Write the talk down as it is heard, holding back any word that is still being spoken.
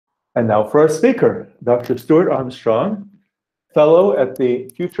And now for our speaker, Dr. Stuart Armstrong, fellow at the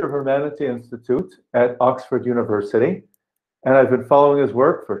Future of Humanity Institute at Oxford University. And I've been following his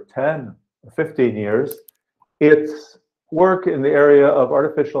work for 10, 15 years. It's work in the area of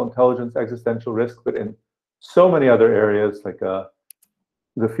artificial intelligence, existential risk, but in so many other areas like the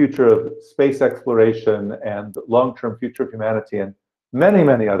future of space exploration and long-term future of humanity and many,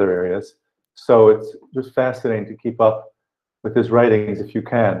 many other areas. So it's just fascinating to keep up with his writings if you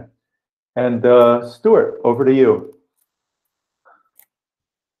can. And Stuart, over to you.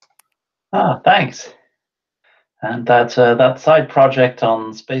 Thanks. And that side project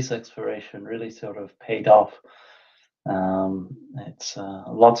on space exploration really sort of paid off. It's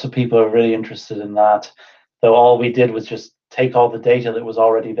lots of people are really interested in that, though all we did was just take all the data that was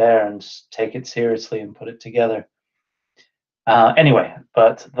already there and take it seriously and put it together. Anyway,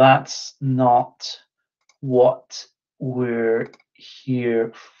 but that's not what we're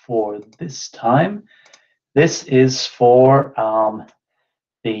here for this time. This is for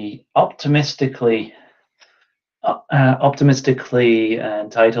the optimistically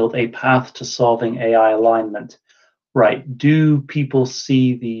entitled A Path to Solving AI Alignment. Right, do people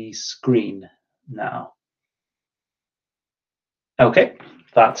see the screen now? Okay,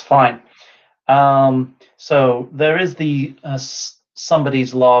 that's fine. So there is the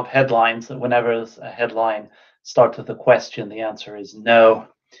somebody's law of headlines, that whenever a headline starts with a question, the answer is no.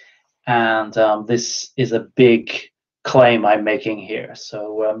 And this is a big claim I'm making here.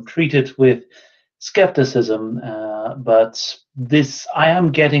 So treat it with skepticism, but I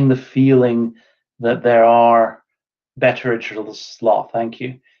am getting the feeling that there are thank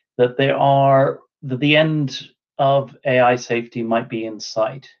you, that the end of AI safety might be in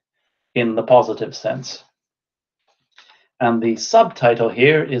sight in the positive sense. And the subtitle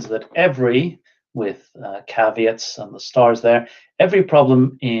here is that with caveats and the stars there, every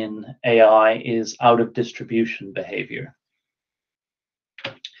problem in AI is out of distribution behavior.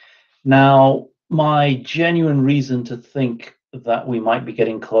 Now, my genuine reason to think that we might be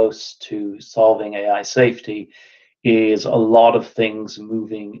getting close to solving AI safety is a lot of things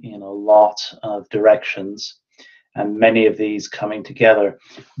moving in a lot of directions, and many of these coming together.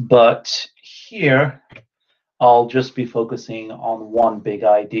 But here, I'll just be focusing on one big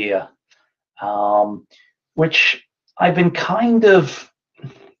idea, which I've been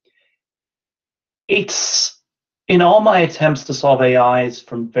it's in all my attempts to solve AIs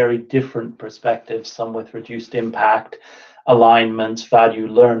from very different perspectives, some with reduced impact, alignment, value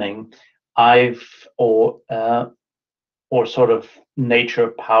learning, or sort of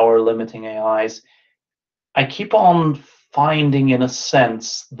nature, power limiting AIs, I keep on finding, in a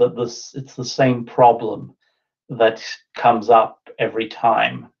sense, that it's the same problem that comes up every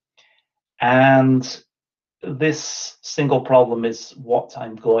time. And this single problem is what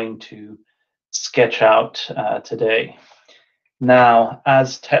I'm going to sketch out today. Now,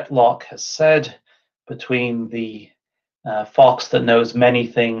 as Tetlock has said, between the fox that knows many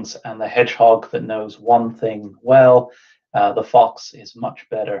things and the hedgehog that knows one thing well, the fox is much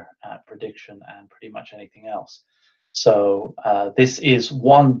better at prediction and pretty much anything else. So this is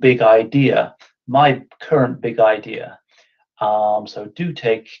one big idea, my current big idea. So do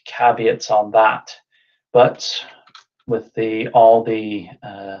take caveats on that. But with all the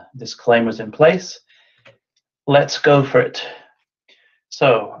disclaimers in place, let's go for it.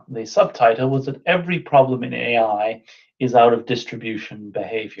 So the subtitle was that every problem in AI is out of distribution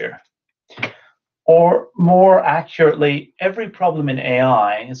behavior. Or more accurately, every problem in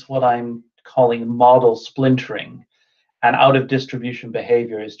AI is what I'm calling model splintering, and out of distribution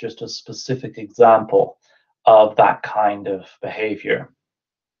behavior is just a specific example of that kind of behavior.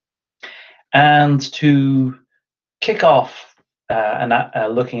 And to kick off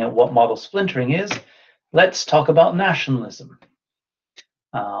looking at what model splintering is, let's talk about nationalism.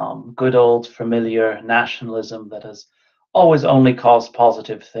 Good old familiar nationalism that has always only caused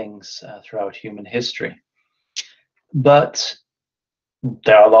positive things throughout human history. But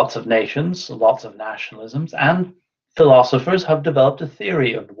there are lots of nations, lots of nationalisms, and philosophers have developed a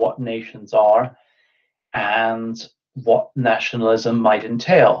theory of what nations are and what nationalism might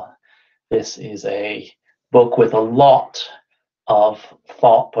entail. This is a book with a lot of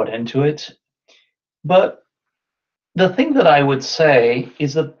thought put into it. But the thing that I would say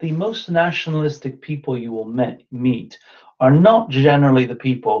is that the most nationalistic people you will meet are not generally the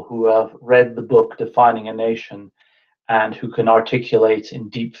people who have read the book Defining a Nation and who can articulate in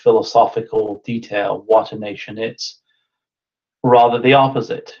deep philosophical detail what a nation is. Rather the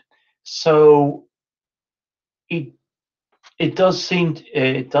opposite. So it it does seem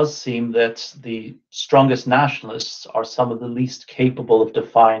that the strongest nationalists are some of the least capable of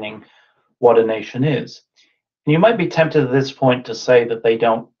defining what a nation is. And you might be tempted at this point to say that they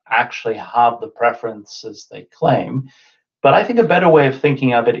don't actually have the preferences they claim, but I think a better way of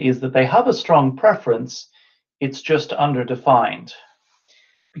thinking of it is that they have a strong preference, it's just underdefined.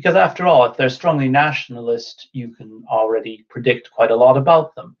 Because after all, if they're strongly nationalist, you can already predict quite a lot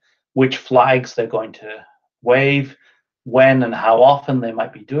about them, which flags they're going to wave, when and how often they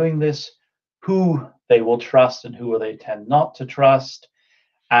might be doing this, who they will trust and who they tend not to trust,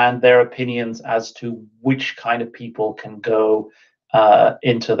 and their opinions as to which kind of people can go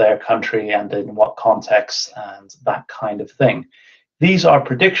into their country and in what context and that kind of thing. These are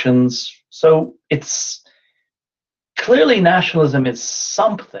predictions, so it's clearly nationalism is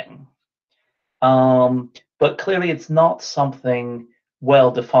something, but clearly it's not something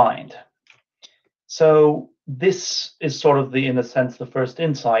well defined. So this is sort of in a sense, the first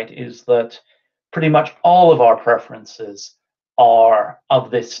insight is that pretty much all of our preferences are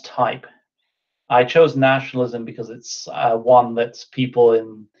of this type. I chose nationalism because it's one that people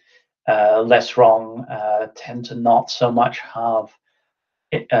in less wrong tend to not so much have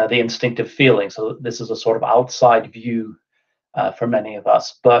the instinctive feeling. So this is a sort of outside view for many of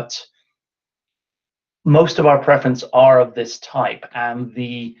us. But most of our preferences are of this type, and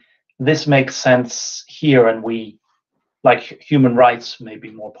this makes sense here. And we, like human rights, may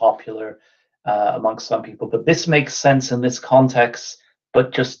be more popular amongst some people, but this makes sense in this context,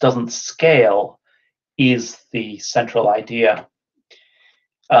 but just doesn't scale, is the central idea.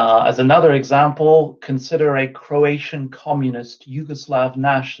 As another example, consider a Croatian communist Yugoslav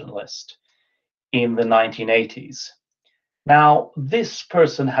nationalist in the 1980s. Now, this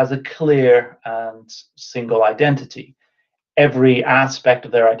person has a clear and single identity. Every aspect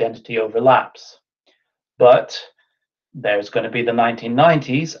of their identity overlaps. But there's going to be the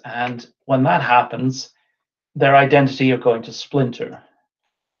 1990s, and when that happens, their identity are going to splinter.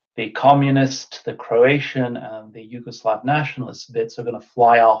 The communist, the Croatian, and the Yugoslav nationalist bits are going to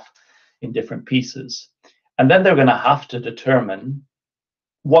fly off in different pieces. And then they're going to have to determine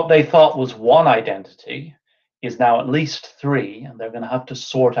what they thought was one identity is now at least three, and they're going to have to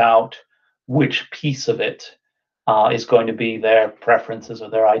sort out which piece of it is going to be their preferences or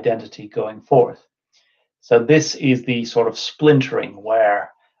their identity going forth. So this is the sort of splintering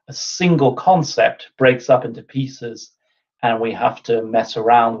where a single concept breaks up into pieces, and we have to mess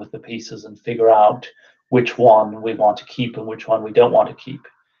around with the pieces and figure out which one we want to keep and which one we don't want to keep.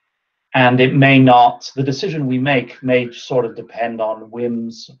 And it may not, the decision we make may sort of depend on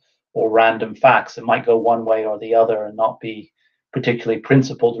whims or random facts. It might go one way or the other and not be particularly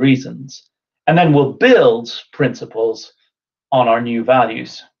principled reasons. And then we'll build principles on our new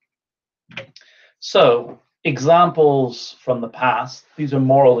values. So examples from the past, these are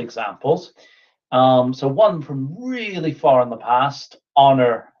moral examples. So one from really far in the past,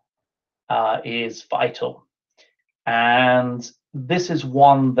 honor is vital. And this is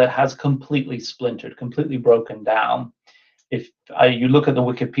one that has completely splintered, completely broken down. If you look at the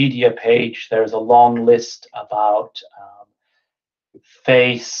Wikipedia page, there's a long list about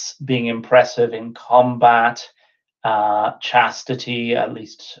face, being impressive in combat, chastity, at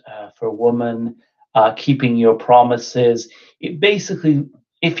least for a woman, keeping your promises. It basically,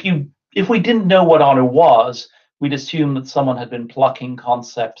 if we didn't know what honor was, we'd assume that someone had been plucking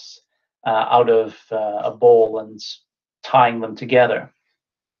concepts out of a bowl and tying them together.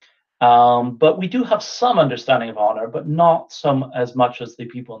 But we do have some understanding of honor, but not as much as the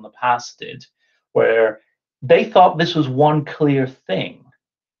people in the past did, where they thought this was one clear thing.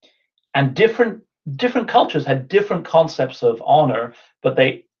 And different cultures had different concepts of honor, but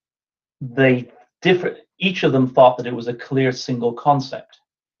each of them thought that it was a clear single concept.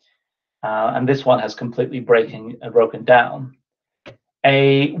 And this one has completely broken down.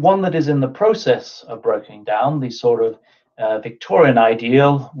 One that is in the process of breaking down, the sort of Victorian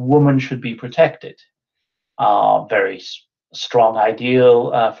ideal, woman should be protected. Very strong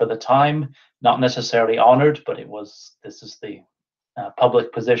ideal for the time, not necessarily honored, but this is the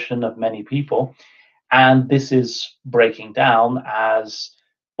public position of many people. And this is breaking down as,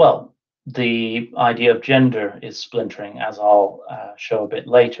 well, the idea of gender is splintering, as I'll show a bit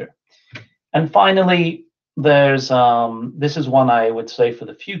later. And finally, there's this is one I would say for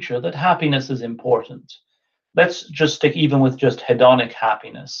the future, that happiness is important. Let's just stick even with just hedonic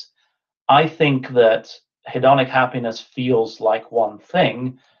happiness. I think that hedonic happiness feels like one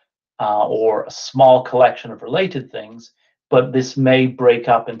thing or a small collection of related things, but this may break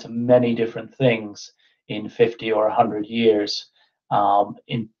up into many different things in 50 or 100 years,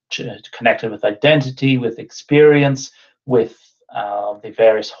 connected with identity, with experience, with the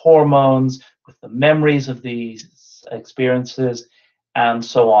various hormones, with the memories of these experiences, and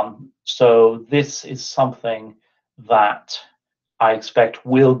so on. So this is something that I expect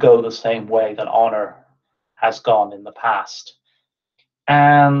will go the same way that honor has gone in the past.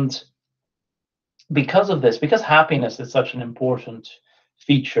 And because of this, because happiness is such an important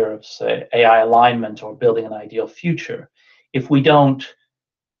feature of, say, AI alignment or building an ideal future, if we don't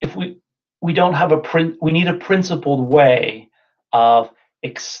have we need a principled way of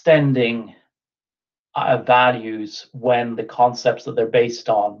extending values when the concepts that they're based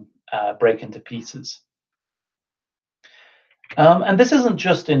on break into pieces. And this isn't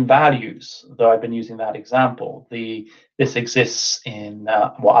just in values, though I've been using that example. This exists in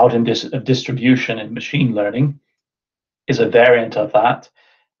out in distribution in machine learning is a variant of that.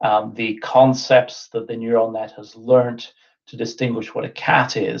 The concepts that the neural net has learned to distinguish what a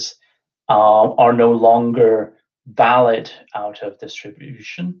cat is are no longer valid out of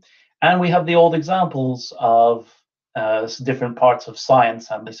distribution. And we have the old examples of different parts of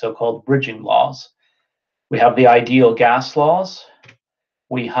science and the so-called bridging laws. We have the ideal gas laws.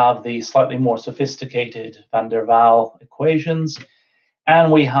 We have the slightly more sophisticated van der Waal equations.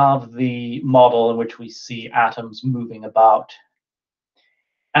 And we have the model in which we see atoms moving about.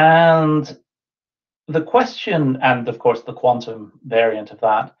 And the question, and of course the quantum variant of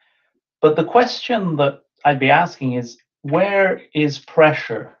that, but the question that I'd be asking is, where is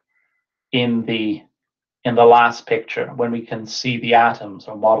pressure in the last picture when we can see the atoms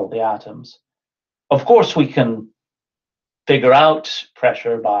or model the atoms? Of course, we can figure out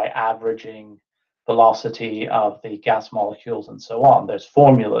pressure by averaging velocity of the gas molecules and so on. There's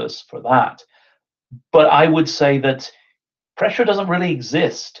formulas for that. But I would say that pressure doesn't really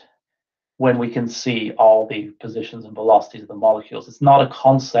exist when we can see all the positions and velocities of the molecules. It's not a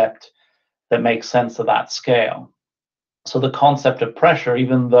concept that makes sense at that scale. So the concept of pressure,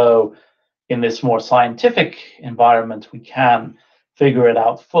 even though in this more scientific environment we can figure it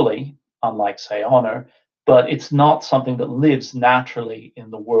out fully, unlike, say, honor, but it's not something that lives naturally in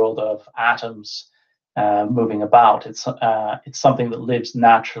the world of atoms moving about. It's something that lives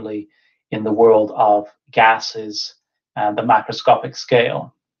naturally in the world of gases and the macroscopic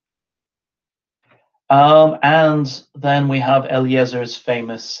scale. And then we have Eliezer's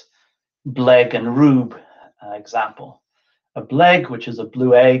famous Bleg and Rube example. A Bleg, which is a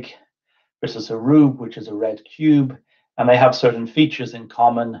blue egg, versus a Rube, which is a red cube, and they have certain features in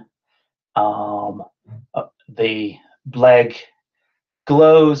common. The Bleg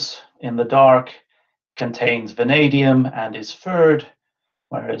glows in the dark, contains vanadium, and is furred,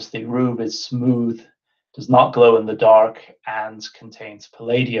 whereas the Rube is smooth, does not glow in the dark, and contains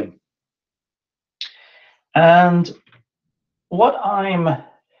palladium. And what I'm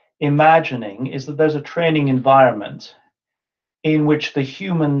imagining is that there's a training environment in which the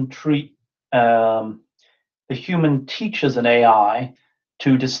human teaches an AI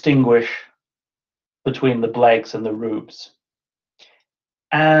to distinguish between the Blegs and the Rubes.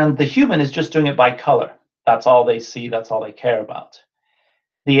 And the human is just doing it by color. That's all they see, that's all they care about.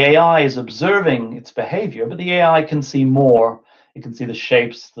 The AI is observing its behavior, but the AI can see more. It can see the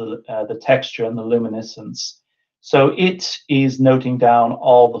shapes, the texture, and the luminescence. So it is noting down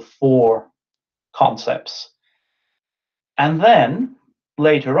all the four concepts. And then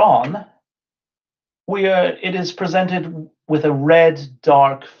later on, it is presented with a red,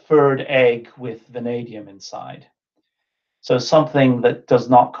 dark, furred egg with vanadium inside. So something that does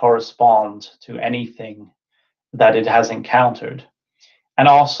not correspond to anything that it has encountered. And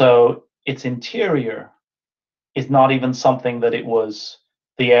also, its interior is not even something that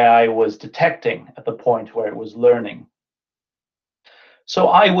the AI was detecting at the point where it was learning. So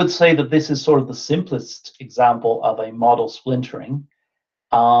I would say that this is sort of the simplest example of a model splintering.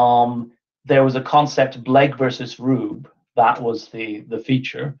 There was a concept, Bleg versus Rube. That was the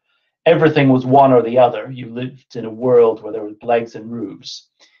feature. Everything was one or the other. You lived in a world where there were Blegs and Rubes.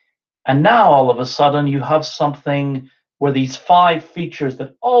 And now all of a sudden you have something where these five features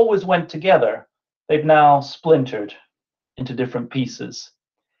that always went together, they've now splintered into different pieces.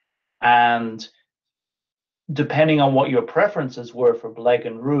 And depending on what your preferences were for Bleg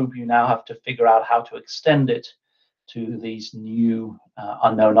and Rube, you now have to figure out how to extend it to these new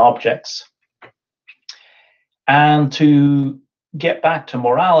unknown objects. And to get back to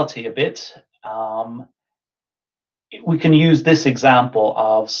morality a bit, we can use this example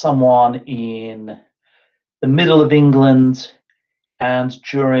of someone in the middle of England and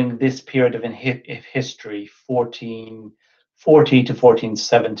during this period of history, 1440 to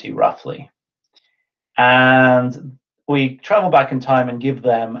 1470 roughly. And we travel back in time and give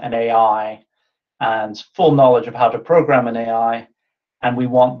them an AI and full knowledge of how to program an AI, and we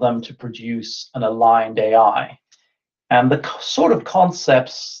want them to produce an aligned AI. And the sort of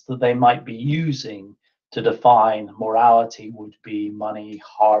concepts that they might be using to define morality would be money,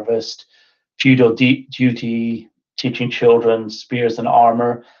 harvest, feudal duty, teaching children, spears and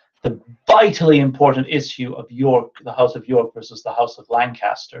armor, the vitally important issue of York, the House of York versus the House of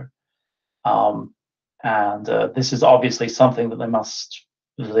Lancaster. This is obviously something that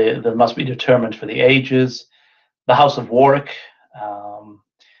that must be determined for the ages. The House of Warwick,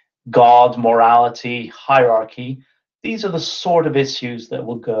 God, morality, hierarchy. These are the sort of issues that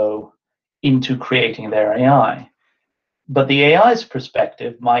will go into creating their AI. But the AI's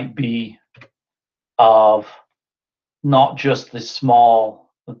perspective might be of not just the small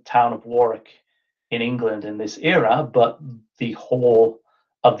town of Warwick in England in this era, but the whole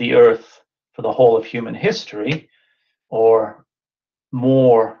of the earth for the whole of human history, or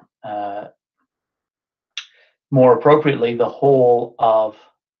more appropriately, the whole of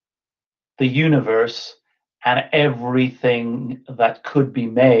the universe and everything that could be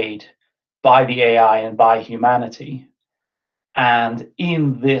made by the AI and by humanity. And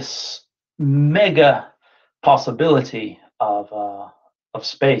in this mega possibility of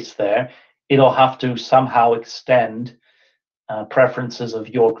space there, it'll have to somehow extend preferences of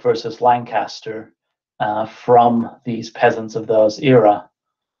York versus Lancaster from these peasants of those era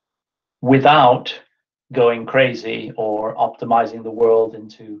without going crazy or optimizing the world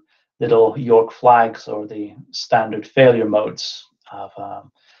into little York flags or the standard failure modes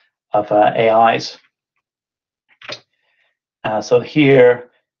of AIs. So here,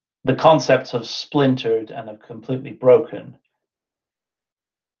 the concepts have splintered and have completely broken.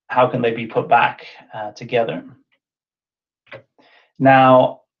 How can they be put back together?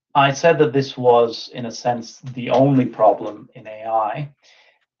 Now, I said that this was, in a sense, the only problem in AI.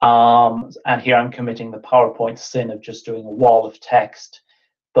 And here I'm committing the PowerPoint sin of just doing a wall of text,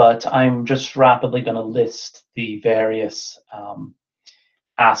 but I'm just rapidly going to list the various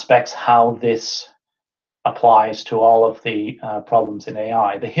aspects, how this applies to all of the problems in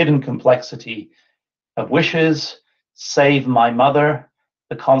AI. The hidden complexity of wishes, save my mother,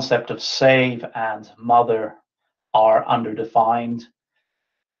 the concept of save and mother are underdefined.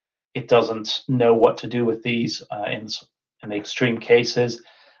 It doesn't know what to do with these in the extreme cases.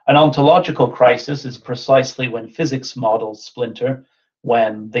 An ontological crisis is precisely when physics models splinter,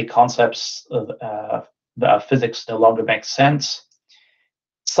 when the concepts of physics no longer make sense.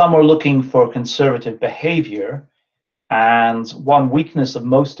 Some are looking for conservative behavior, and one weakness of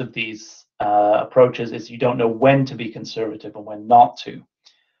most of these approaches is you don't know when to be conservative and when not to.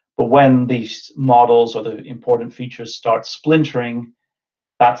 But when these models or the important features start splintering,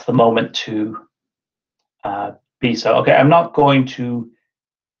 that's the moment to be so. Okay, I'm not going to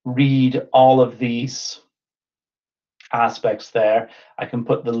read all of these aspects there. I can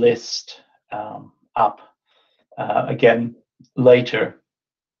put the list up again later,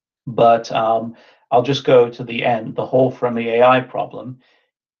 but I'll just go to the end, the whole friendly AI problem.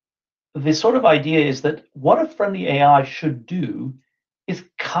 The sort of idea is that what a friendly AI should do is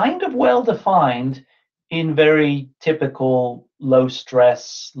kind of well defined in very typical low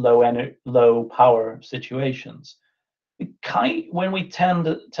stress, low power situations. When we tend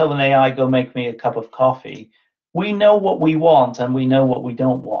to tell an AI, go make me a cup of coffee, we know what we want and we know what we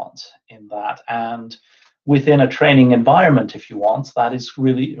don't want in that. And within a training environment, if you want, that is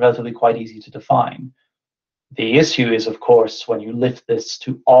really relatively quite easy to define. The issue is, of course, when you lift this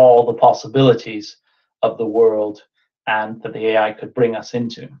to all the possibilities of the world and that the AI could bring us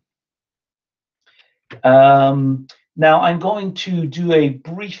into. Now, I'm going to do a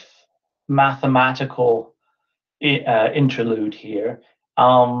brief mathematical interlude here,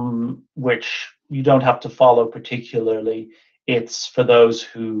 which you don't have to follow particularly. It's for those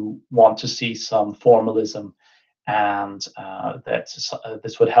who want to see some formalism, and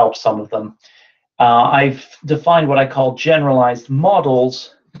this would help some of them. I've defined what I call generalized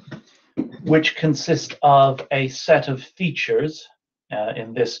models, which consist of a set of features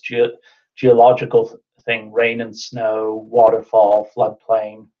in this geological thing: rain and snow, waterfall,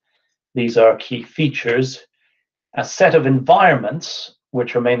 floodplain. These are key features. A set of environments,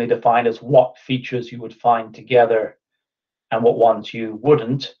 which are mainly defined as what features you would find together and what ones you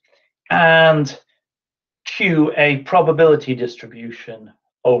wouldn't, and Q, a probability distribution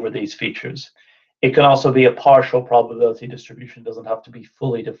over these features. It can also be a partial probability distribution, doesn't have to be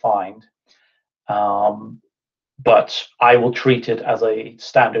fully defined. But I will treat it as a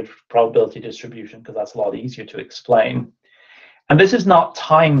standard probability distribution because that's a lot easier to explain. And this is not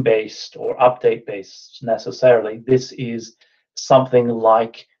time-based or update-based necessarily. This is something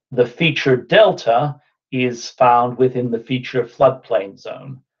like the feature delta is found within the feature floodplain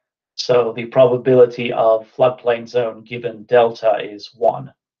zone. So the probability of floodplain zone given delta is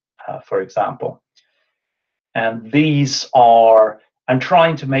 1, for example. And these are, I'm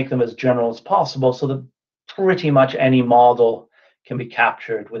trying to make them as general as possible so that pretty much any model can be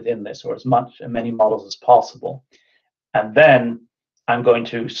captured within this, or as many models as possible. And then I'm going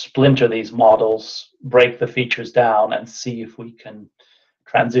to splinter these models, break the features down, and see if we can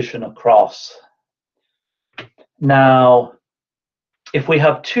transition across. Now, if we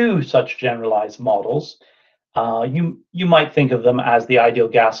have two such generalized models, you might think of them as the ideal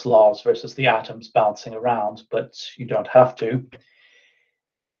gas laws versus the atoms bouncing around, but you don't have to.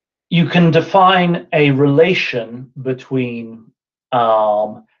 You can define a relation between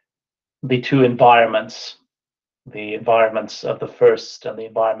the two environments, the environments of the first and the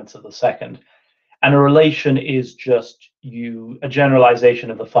environments of the second. And a relation is just a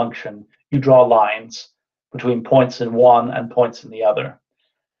generalization of the function. You draw lines between points in one and points in the other.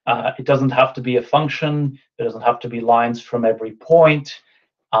 It doesn't have to be a function. There doesn't have to be lines from every point.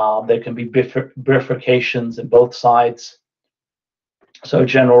 There can be bifurcations in both sides. So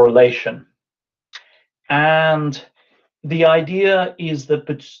general relation. And the idea is that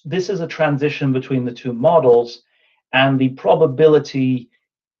this is a transition between the two models, and the probability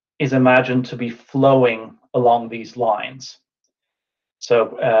is imagined to be flowing along these lines.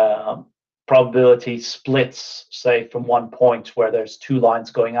 So probability splits, say, from one point where there's two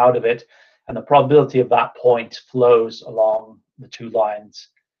lines going out of it, and the probability of that point flows along the two lines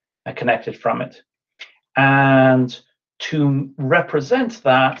connected from it. And to represent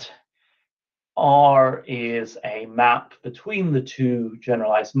that, R is a map between the two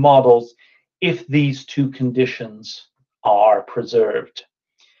generalized models if these two conditions are preserved.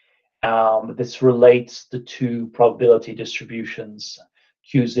 This relates the two probability distributions,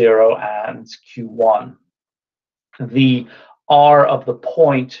 Q0 and Q1. The R of the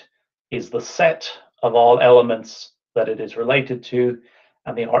point is the set of all elements that it is related to,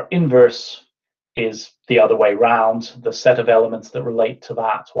 and the R inverse is the other way round, the set of elements that relate to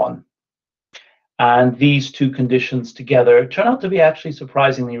that one. And these two conditions together turn out to be actually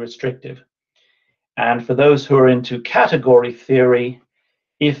surprisingly restrictive. And for those who are into category theory,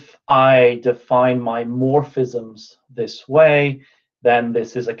 if I define my morphisms this way, then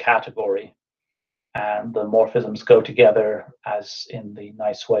this is a category. And the morphisms go together as in the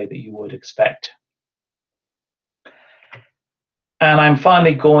nice way that you would expect. And I'm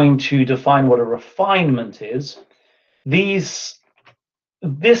finally going to define what a refinement is. This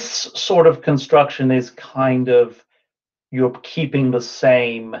sort of construction is kind of, you're keeping the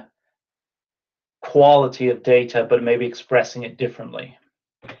same quality of data, but maybe expressing it differently.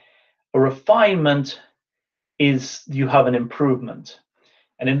 A refinement is you have an improvement.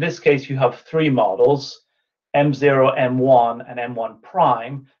 And in this case, you have three models, M0, M1, and M1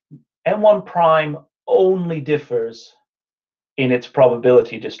 prime. M1 prime only differs in its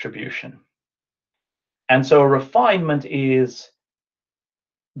probability distribution. And so a refinement is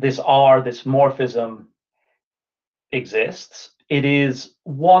this R, this morphism exists. It is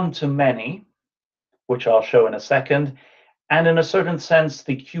one to many, which I'll show in a second. And in a certain sense,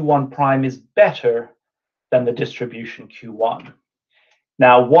 the Q1 prime is better than the distribution Q1.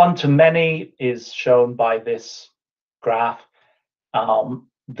 Now, one to many is shown by this graph.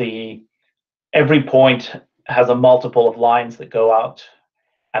 Every point has a multiple of lines that go out,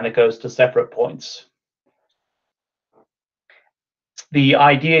 and it goes to separate points. The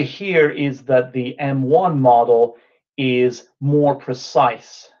idea here is that the M1 model is more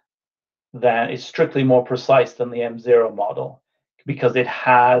precise is strictly more precise than the M0 model, because it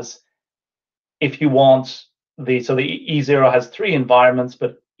has, if you want, so the E0 has three environments,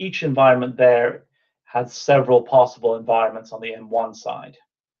 but each environment there has several possible environments on the M1 side.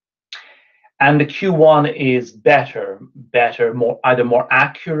 And the Q1 is better, either more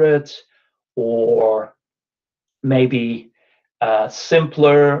accurate or maybe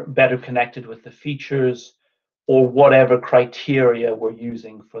simpler, better connected with the features, or whatever criteria we're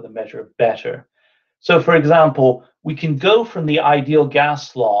using for the measure of better. So for example, we can go from the ideal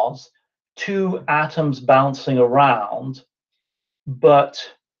gas laws to atoms bouncing around, but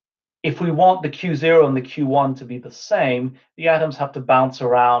if we want the Q0 and the Q1 to be the same, the atoms have to bounce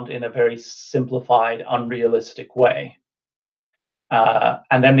around in a very simplified, unrealistic way.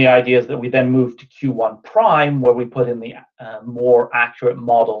 And then the idea is that we then move to Q1 prime, where we put in the more accurate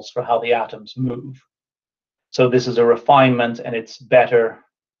models for how the atoms move. So this is a refinement, and it's a better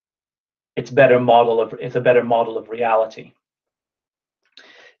model of reality.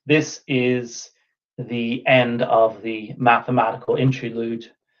 This is the end of the mathematical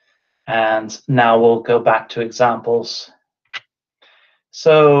interlude. And now we'll go back to examples.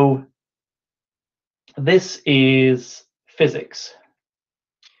 So this is physics.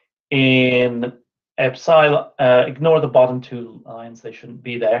 In epsilon, ignore the bottom two lines, they shouldn't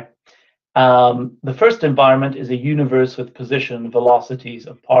be there. The first environment is a universe with position velocities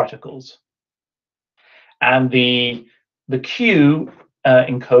of particles. And the Q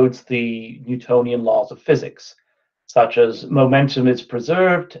encodes the Newtonian laws of physics, such as momentum is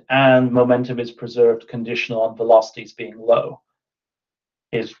preserved and momentum is preserved conditional on velocities being low.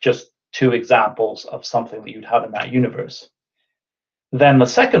 Is just two examples of something that you'd have in that universe. Then the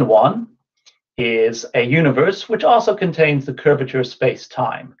second one is a universe which also contains the curvature of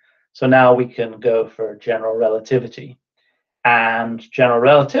space-time. So now we can go for general relativity. And general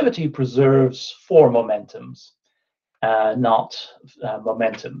relativity preserves four momentums, not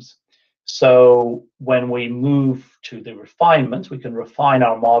momentums. So when we move to the refinement, we can refine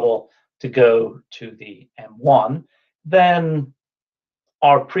our model to go to the M1, then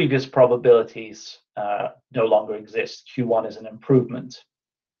our previous probabilities no longer exist. Q1 is an improvement.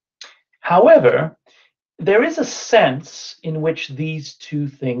 However, there is a sense in which these two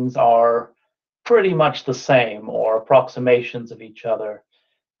things are pretty much the same, or approximations of each other,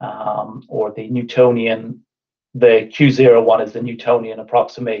 or the Newtonian, the Q0 one is the Newtonian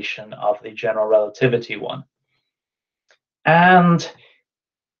approximation of the general relativity one. And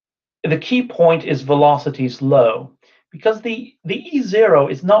the key point is velocities low, because the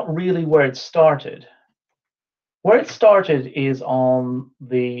E0 is not really where it started. Where it started is on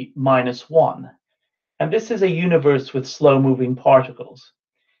the -1. And this is a universe with slow-moving particles.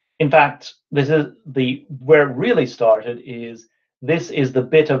 In fact, this is where it really started is this is the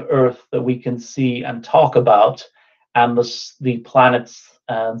bit of Earth that we can see and talk about, and the planets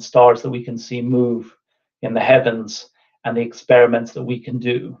and stars that we can see move in the heavens, and the experiments that we can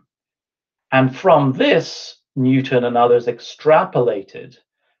do. And from this, Newton and others extrapolated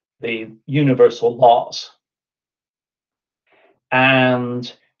the universal laws.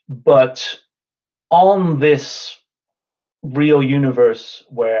 But on this real universe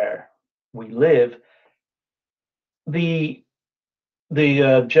where we live, the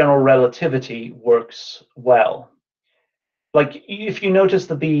general relativity works well. Like if you notice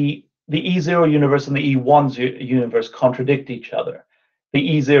that the E0 universe and the E1 universe contradict each other.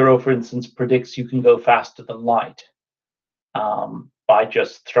 The E0, for instance, predicts you can go faster than light by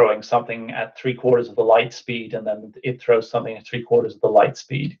just throwing something at 3/4 of the light speed, and then it throws something at 3/4 of the light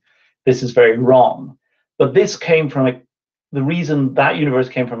speed. This is very wrong. But this came from the reason that universe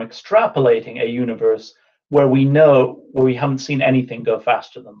came from extrapolating a universe where we haven't seen anything go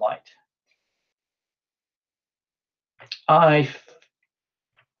faster than light. I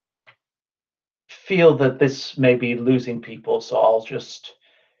feel that this may be losing people, so I'll just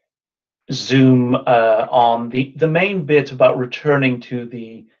zoom on the main bit about returning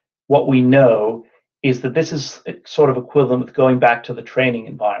to what we know is that this is sort of equivalent with going back to the training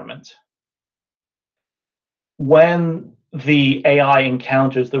environment. When the AI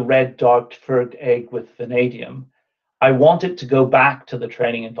encounters the red dark-furred egg with vanadium, I want it to go back to the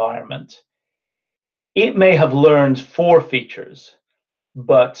training environment. It may have learned 4 features,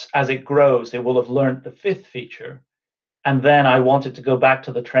 but as it grows, it will have learned the 5th feature. And then I want it to go back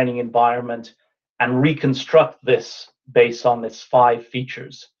to the training environment and reconstruct this based on its 5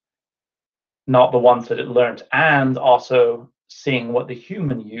 features, not the ones that it learned, and also seeing what the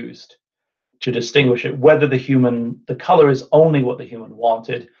human used to distinguish it, whether the color is only what the human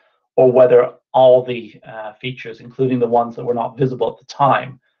wanted, or whether all the features, including the ones that were not visible at the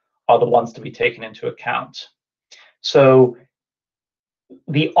time, are the ones to be taken into account. So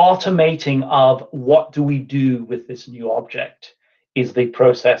the automating of what do we do with this new object is the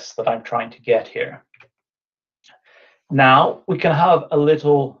process that I'm trying to get here. Now we can have a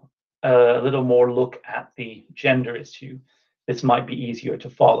little more look at the gender issue. This might be easier to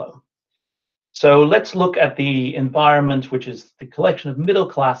follow. So let's look at the environment, which is the collection of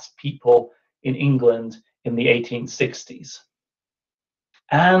middle-class people in England in the 1860s.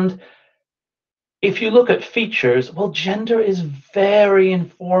 And if you look at features, well, gender is very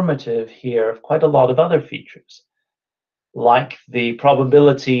informative here of quite a lot of other features, like the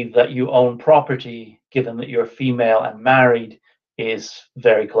probability that you own property, given that you're female and married, is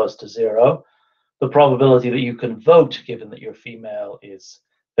very close to 0. The probability that you can vote, given that you're female, is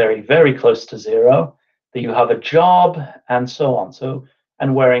very, very close to 0, that you have a job, and so on. So,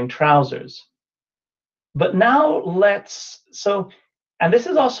 and wearing trousers. But now and this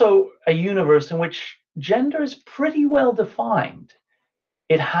is also a universe in which gender is pretty well defined.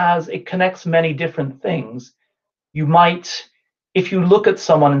 It connects many different things. You might if you look at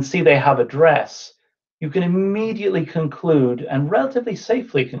someone and see they have a dress, you can immediately conclude, and relatively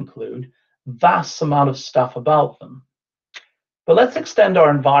safely conclude, vast amount of stuff about them. But let's extend our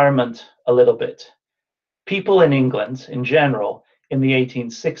environment a little bit. People in England, in general, in the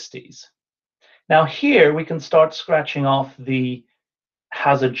 1860s. Now here we can start scratching off the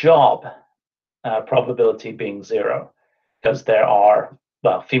has a job probability being 0, because there are,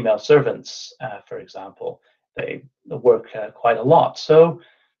 well, female servants, for example, they work quite a lot. So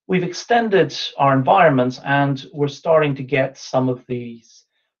we've extended our environments and we're starting to get some of these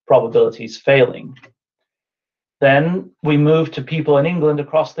probabilities failing. Then we move to people in England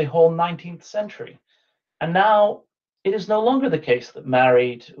across the whole 19th century. And now it is no longer the case that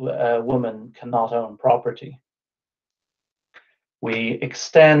married women cannot own property. We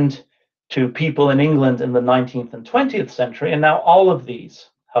extend to people in England in the 19th and 20th century, and now all of these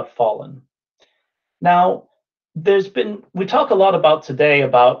have fallen. Now, we talk a lot about today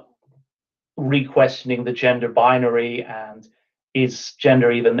about re-questioning the gender binary and is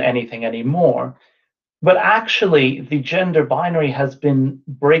gender even anything anymore? But actually, the gender binary has been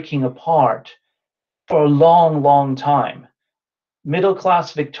breaking apart for a long, long time.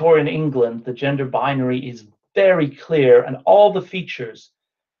 Middle-class Victorian England, the gender binary is very clear, and all the features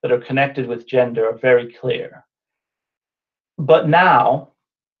that are connected with gender are very clear. But now,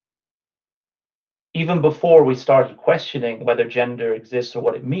 even before we started questioning whether gender exists or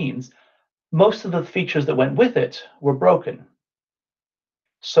what it means, most of the features that went with it were broken.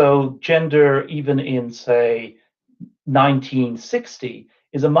 So gender, even in, say, 1960,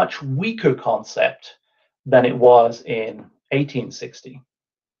 is a much weaker concept than it was in 1860.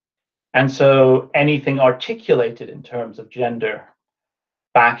 And so anything articulated in terms of gender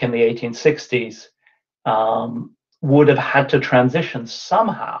back in the 1860s would have had to transition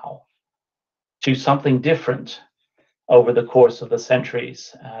somehow to something different over the course of the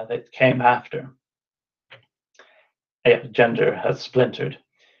centuries that came after. Yeah, gender has splintered.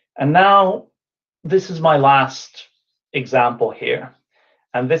 And now this is my last example here.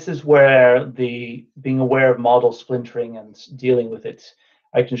 And this is where being aware of model splintering and dealing with it,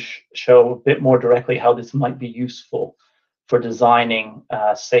 I can show a bit more directly how this might be useful for designing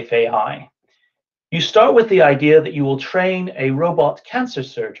safe AI. You start with the idea that you will train a robot cancer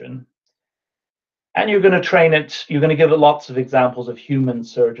surgeon, and you're going to train it, you're going to give it lots of examples of human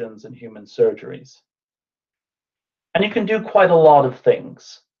surgeons and human surgeries. And you can do quite a lot of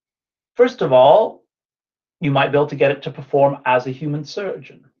things. First of all, you might be able to get it to perform as a human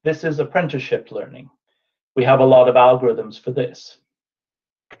surgeon. This is apprenticeship learning. We have a lot of algorithms for this.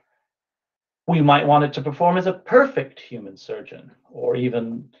 We might want it to perform as a perfect human surgeon, or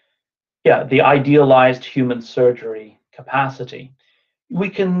even, yeah, the idealized human surgery capacity. We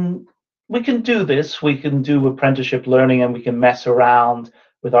can do this. We can do apprenticeship learning, and we can mess around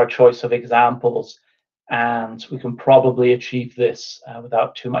with our choice of examples, and we can probably achieve this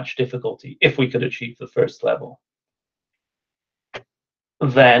without too much difficulty, if we could achieve the first level.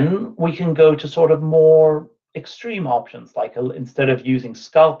 Then we can go to sort of more extreme options, like instead of using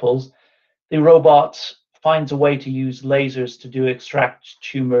scalpels, the robot finds a way to use lasers to extract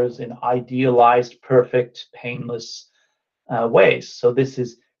tumors in idealized, perfect, painless ways. So this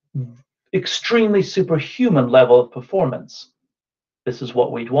is extremely superhuman level of performance. This is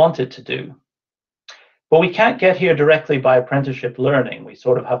what we'd want it to do. But we can't get here directly by apprenticeship learning. We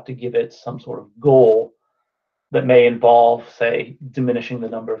sort of have to give it some sort of goal that may involve, say, diminishing the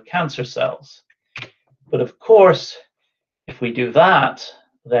number of cancer cells. But of course, if we do that,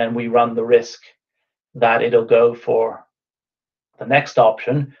 then we run the risk that it'll go for the next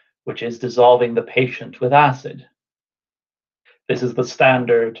option, which is dissolving the patient with acid. This is the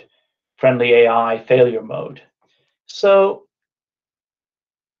standard friendly AI failure mode. So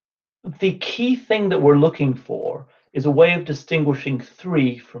the key thing that we're looking for is a way of distinguishing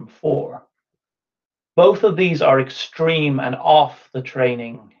 3 from 4. Both of these are extreme and off the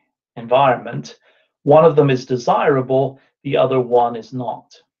training environment. One of them is desirable, the other one is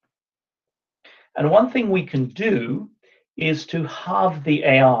not. And one thing we can do is to have the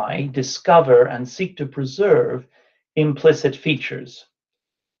AI discover and seek to preserve implicit features.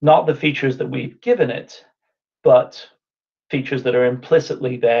 Not the features that we've given it, but features that are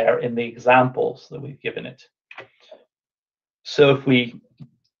implicitly there in the examples that we've given it. So if we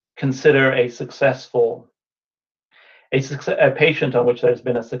consider a patient on which there's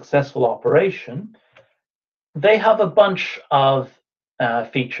been a successful operation, they have a bunch of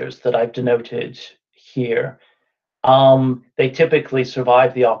features that I've denoted here. They typically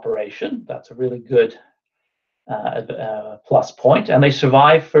survive the operation. That's a really good plus point. And they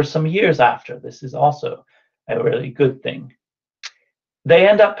survive for some years after. This is also a really good thing. They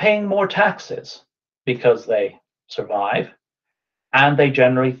end up paying more taxes because they survive, and they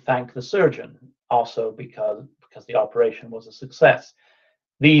generally thank the surgeon also because the operation was a success.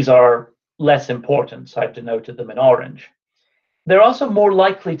 These are less important, so I've denoted them in orange. They're also more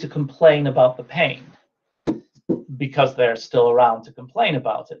likely to complain about the pain because they're still around to complain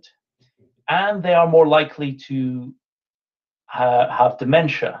about it. And they are more likely to have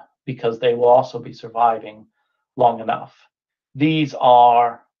dementia because they will also be surviving long enough. These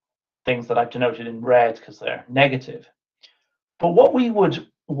are things that I've denoted in red because they're negative. But what we would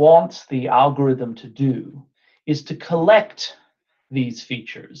want the algorithm to do is to collect these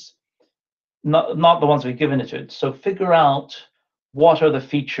features, not the ones we've given it to it. So figure out what are the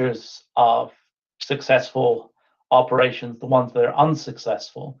features of successful operations, the ones that are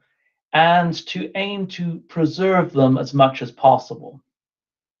unsuccessful, and to aim to preserve them as much as possible.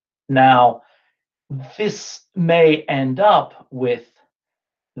 Now, this may end up with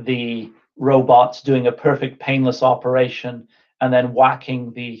the robots doing a perfect painless operation and then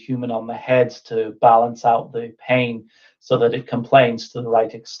whacking the human on the head to balance out the pain so that it complains to the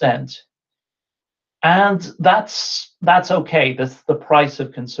right extent. And that's okay. That's the price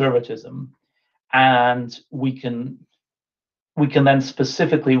of conservatism. And we can then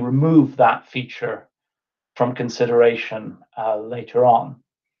specifically remove that feature from consideration later on.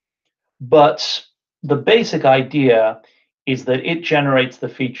 But the basic idea is that it generates the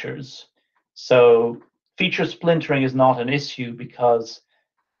features. So feature splintering is not an issue because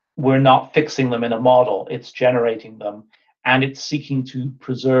we're not fixing them in a model. It's generating them, and it's seeking to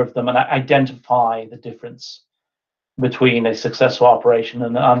preserve them and identify the difference between a successful operation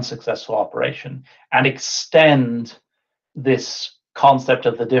and an unsuccessful operation, and extend this concept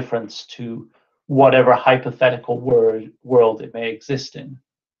of the difference to whatever hypothetical world it may exist in.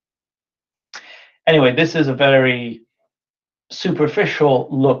 Anyway, this is a very superficial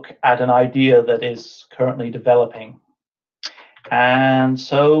look at an idea that is currently developing. And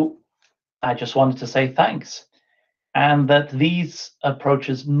so I just wanted to say thanks, and that these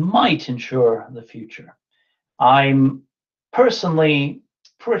approaches might ensure the future. I'm personally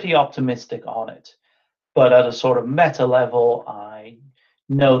pretty optimistic on it, but at a sort of meta level, I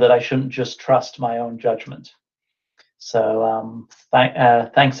know that I shouldn't just trust my own judgment. So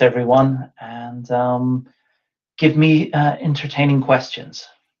thanks everyone, and give me entertaining questions.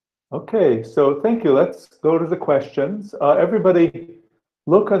 Okay, so thank you. Let's go to the questions. Everybody,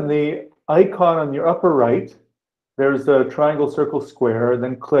 look on the icon on your upper right. There's a triangle, circle, square,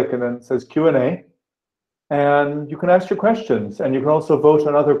 then click, and then it says Q&A. And you can ask your questions, and you can also vote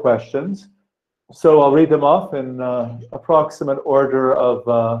on other questions. So I'll read them off in approximate order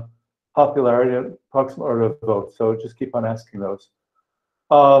of popularity, approximate order of vote. So just keep on asking those.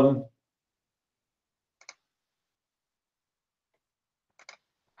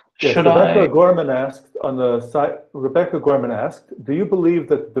 Yes, Rebecca Gorman asked on the site. Rebecca Gorman asked, "Do you believe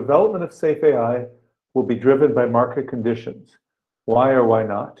that the development of safe AI will be driven by market conditions? Why or why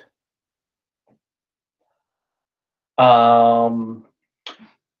not?"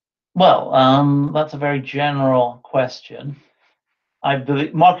 That's a very general question. I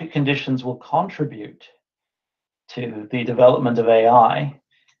believe market conditions will contribute to the development of AI,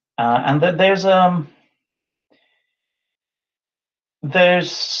 and that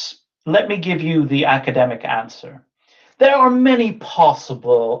let me give you the academic answer. There are many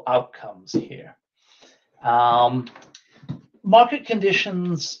possible outcomes here. Market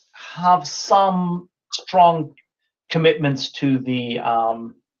conditions have some strong commitments to the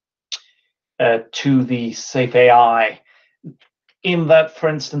safe AI, in that, for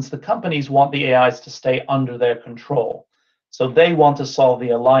instance, the companies want the AIs to stay under their control. So they want to solve the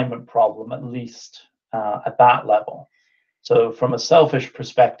alignment problem, at least at that level. So from a selfish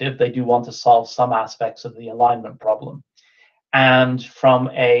perspective, they do want to solve some aspects of the alignment problem. And from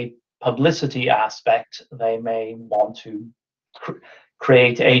a publicity aspect, they may want to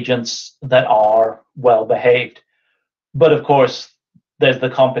create agents that are well behaved. But of course, there's the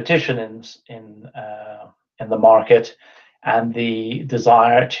competition in the market and the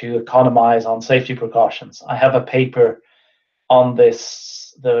desire to economize on safety precautions. I have a paper on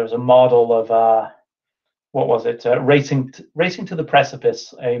this. There's a model of what was it? Racing to the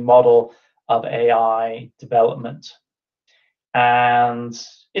Precipice, a model of AI development, and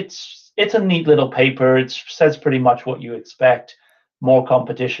it's a neat little paper. It says pretty much what you expect. More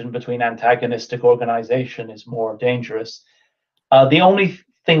competition between antagonistic organization is more dangerous. The only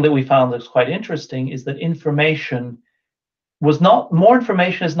thing that we found that's quite interesting is that more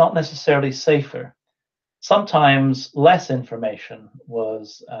information is not necessarily safer. Sometimes less information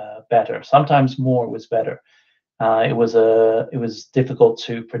was better. Sometimes more was better. It was difficult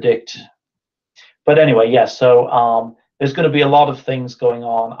to predict. But anyway, yes. So there's going to be a lot of things going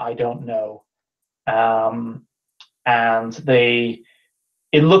on. I don't know, and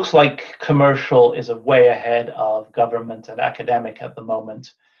it looks like commercial is way ahead of government and academic at the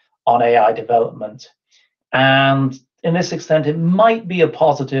moment on AI development. And in this extent, it might be a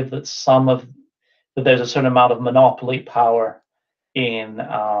positive that that there's a certain amount of monopoly power in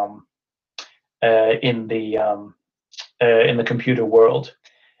the computer world,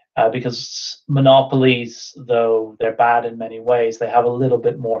 because monopolies, though they're bad in many ways, they have a little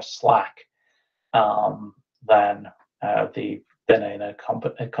bit more slack than in a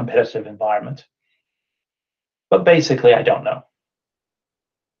competitive environment. But basically, I don't know.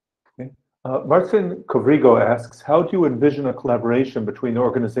 Okay. Martin Kovrigo asks, how do you envision a collaboration between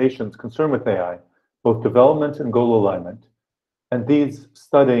organizations concerned with AI, both development and goal alignment, and these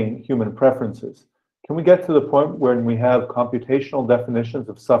studying human preferences? Can we get to the point where we have computational definitions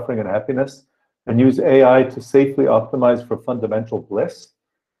of suffering and happiness and use AI to safely optimize for fundamental bliss?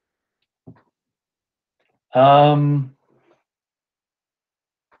 I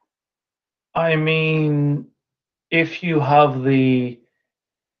mean, if you have the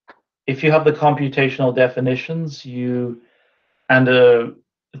computational definitions, and a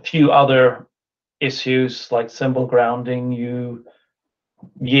few other issues like symbol grounding, you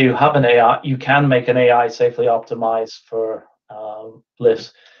have an AI. You can make an AI safely optimized for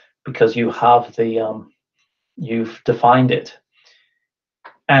bliss because you have you've defined it.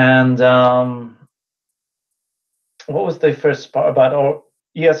 And what was the first part about?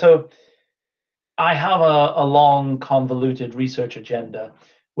 So I have a long, convoluted research agenda,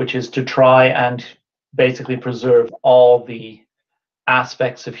 which is to try and basically preserve all the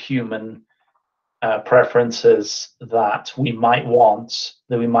aspects of human preferences that we might want,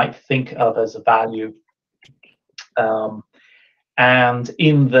 that we might think of as a value. And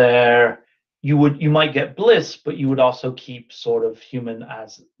in there, you might get bliss, but you would also keep sort of human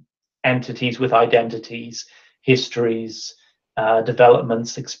as entities with identities, histories,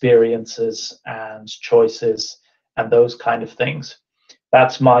 developments, experiences, and choices, and those kind of things.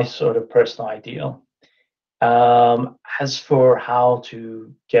 That's my sort of personal ideal. As for how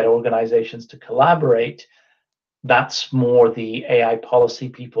to get organizations to collaborate, that's more the AI policy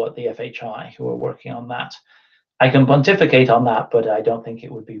people at the FHI who are working on that. I can pontificate on that, but I don't think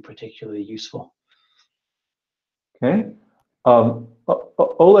it would be particularly useful. Okay.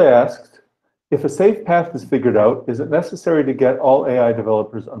 Ole asked, if a safe path is figured out, is it necessary to get all AI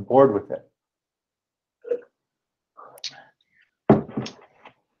developers on board with it?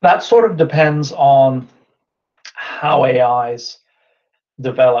 That sort of depends on how AIs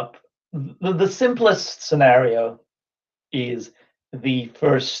develop. The simplest scenario is the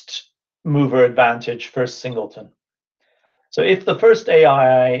first mover advantage, first singleton. So if the first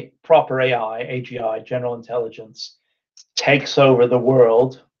AI, proper AI, AGI, general intelligence, takes over the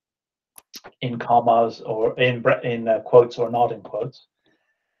world, in commas or in quotes or not in quotes,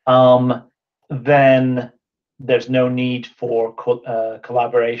 then there's no need for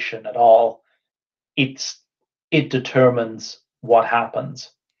collaboration at all. It determines what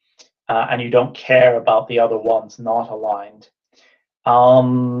happens, and you don't care about the other ones not aligned.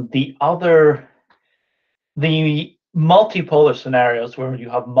 The multipolar scenarios where you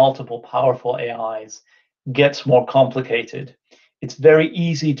have multiple powerful AIs gets more complicated. It's very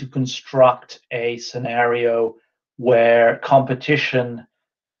easy to construct a scenario where competition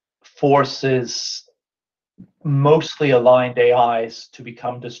forces mostly aligned AIs to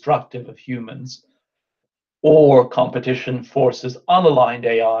become destructive of humans, or competition forces unaligned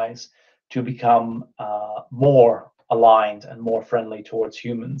AIs to become more aligned and more friendly towards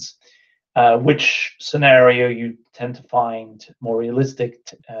humans. Which scenario you tend to find more realistic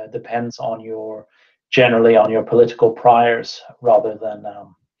depends on generally on your political priors rather than.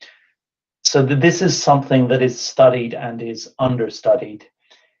 So this is something that is studied and is understudied.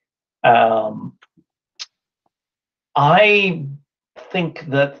 I think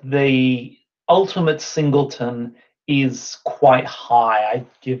that the ultimate singleton is quite high. I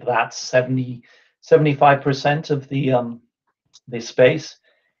give that 75% of the space,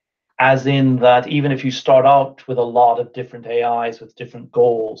 as in that even if you start out with a lot of different AIs with different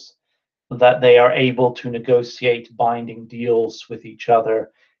goals, that they are able to negotiate binding deals with each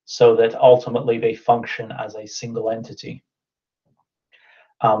other so that ultimately they function as a single entity.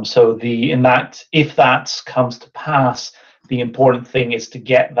 So if that comes to pass, the important thing is to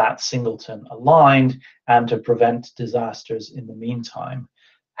get that singleton aligned and to prevent disasters in the meantime.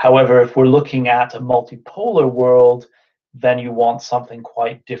 However, if we're looking at a multipolar world, then you want something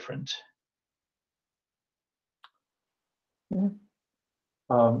quite different.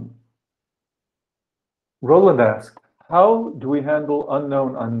 Um, Roland asked, how do we handle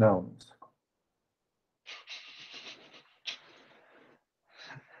unknown unknowns?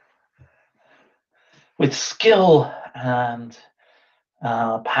 With skill and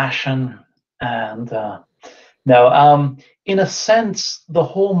passion and no, in a sense, the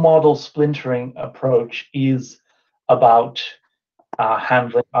whole model splintering approach is about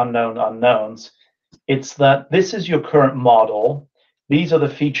handling unknown unknowns. It's that this is your current model. These are the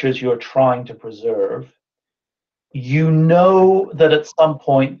features you're trying to preserve. You know that at some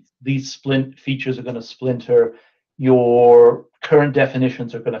point these features are going to splinter. Your current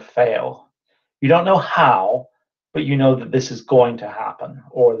definitions are going to fail. You don't know how, but you know that this is going to happen,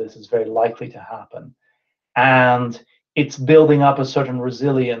 or this is very likely to happen. And it's building up a certain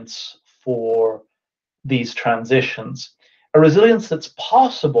resilience for these transitions, a resilience that's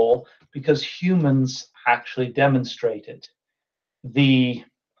possible because humans actually demonstrate it. The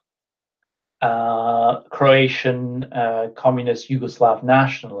Croatian communist Yugoslav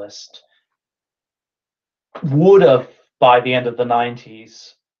nationalist would have, by the end of the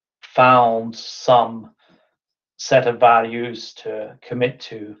 90s, found some set of values to commit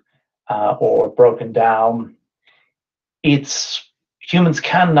to or broken down. Humans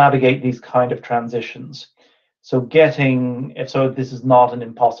can navigate these kind of transitions. So this is not an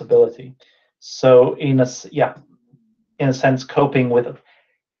impossibility. So in a sense, coping with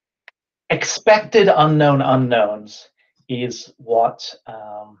expected unknown unknowns is what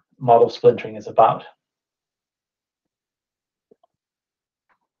model splintering is about.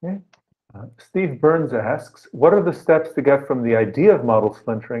 Okay. Steve Burns asks, what are the steps to get from the idea of model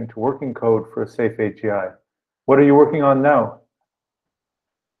splintering to working code for a safe AGI? What are you working on now?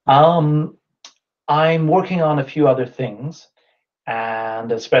 I'm working on a few other things,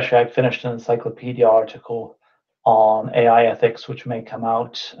 and especially I finished an encyclopedia article on AI ethics, which may come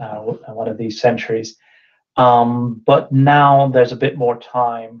out one of these centuries. But now there's a bit more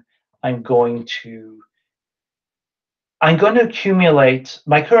time. I'm going to accumulate,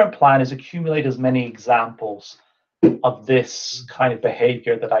 my current plan is accumulate as many examples of this kind of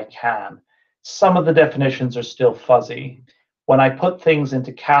behavior that I can. Some of the definitions are still fuzzy. When I put things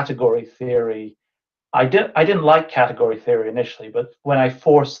into category theory, I didn't like category theory initially, but when I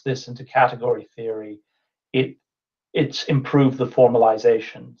forced this into category theory, it's improved the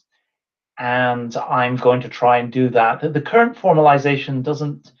formalization. And I'm going to try and do that. The current formalization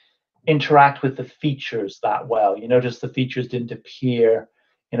doesn't interact with the features that well. You notice the features didn't appear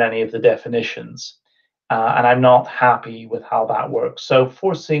in any of the definitions. And I'm not happy with how that works. So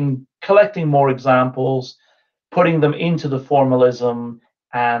collecting more examples, putting them into the formalism,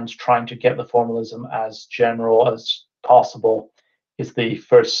 and trying to get the formalism as general as possible is the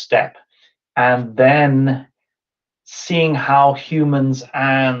first step. And then seeing how humans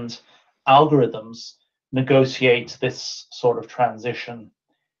and algorithms negotiate this sort of transition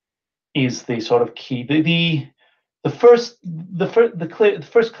is the sort of key. The first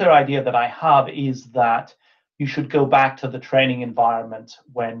clear idea that I have is that you should go back to the training environment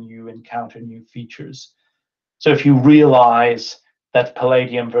when you encounter new features. So if you realize that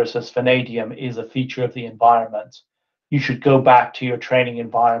palladium versus vanadium is a feature of the environment, you should go back to your training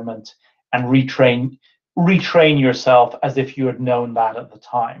environment and retrain yourself as if you had known that at the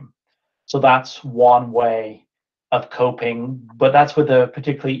time. So that's one way of coping, but that's with a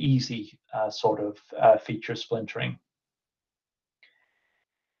particularly easy sort of feature splintering.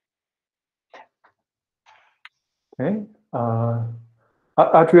 Okay.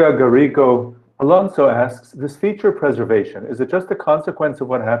 Adria Garrigo Alonso asks, this feature preservation, is it just a consequence of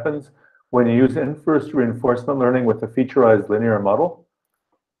what happens when you use inverse reinforcement learning with a featureized linear model?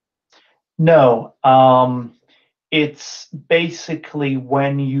 No. It's basically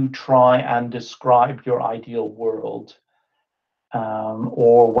when you try and describe your ideal world,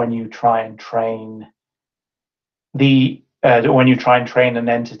 or when you try and train an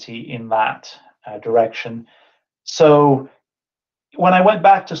entity in that direction. So when I went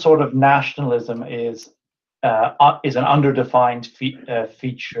back to sort of nationalism is an underdefined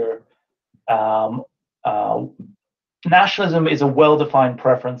feature. Nationalism is a well-defined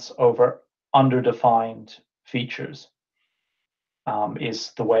preference over underdefined features.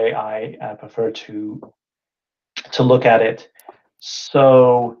 Is the way I prefer to look at it.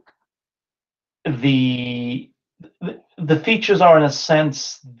 So the features are, in a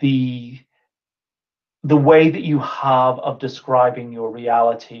sense, the way that you have of describing your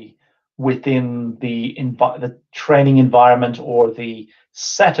reality within the training environment or the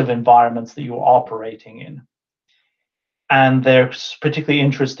set of environments that you're operating in. And they're particularly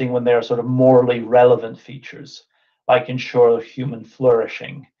interesting when they're sort of morally relevant features. like ensure human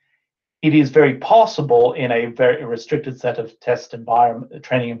flourishing. It is very possible in a very restricted set of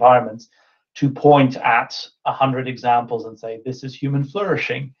training environments to point at 100 examples and say, this is human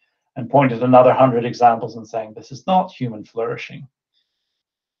flourishing, and point at another 100 examples and saying, this is not human flourishing.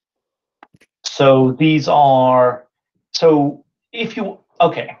 So these are, so if you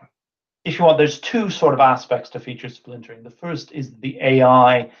want, there's two sort of aspects to feature splintering. The first is the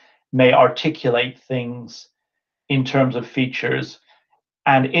AI may articulate things in terms of features,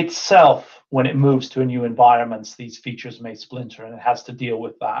 and itself, when it moves to a new environment, these features may splinter, and it has to deal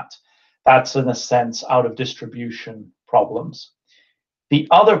with that. That's, in a sense, out of distribution problems. The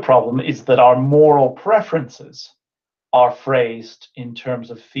other problem is that our moral preferences are phrased in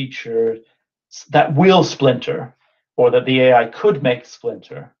terms of features that will splinter, or that the AI could make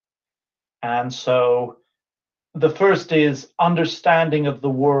splinter. And so the first is understanding of the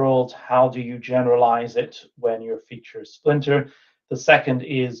world. How do you generalize it when your features splinter? The second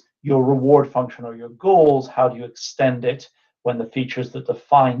is your reward function or your goals. How do you extend it when the features that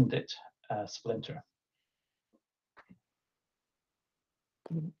defined it splinter?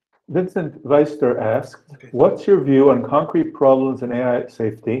 Vincent Weister asked, what's your view on concrete problems in AI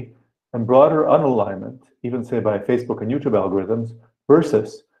safety and broader unalignment, even say by Facebook and YouTube algorithms,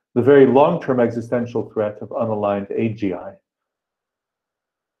 versus the very long-term existential threat of unaligned AGI?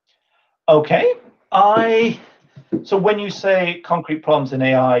 Okay, so when you say concrete problems in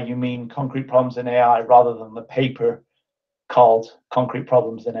AI, you mean concrete problems in AI rather than the paper called Concrete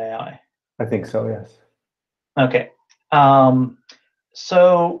Problems in AI? I think so, yes. Okay,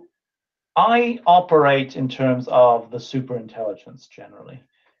 so I operate in terms of the superintelligence generally.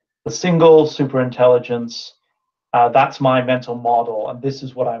 The single superintelligence, that's my mental model, and this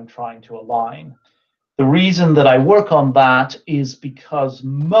is what I'm trying to align. The reason that I work on that is because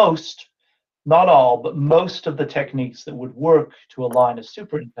most, not all, but most of the techniques that would work to align a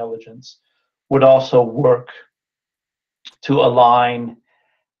superintelligence would also work to align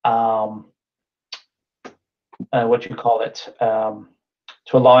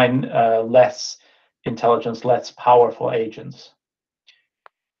to align less intelligence, less powerful agents.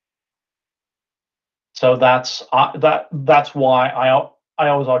 So that's why I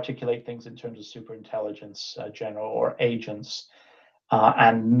always articulate things in terms of superintelligence, general, or agents,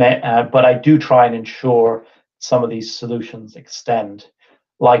 but I do try and ensure some of these solutions extend,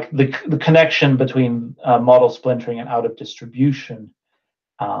 like the connection between model splintering and out of distribution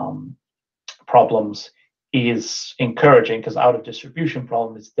problems is encouraging, because out of distribution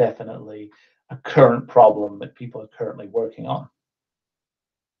problem is definitely a current problem that people are currently working on.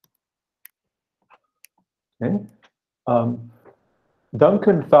 Okay.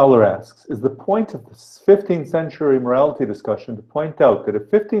 Duncan Fowler asks, is the point of this 15th century morality discussion to point out that if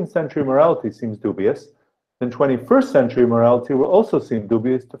 15th century morality seems dubious, then 21st century morality will also seem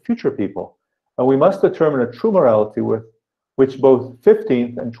dubious to future people, and we must determine a true morality with which both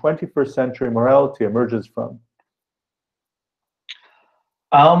 15th and 21st century morality emerges from?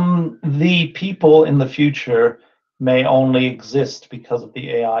 The people in the future may only exist because of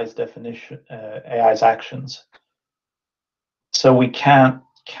the AI's definition, AI's actions. So we can't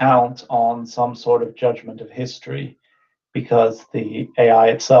count on some sort of judgment of history, because the AI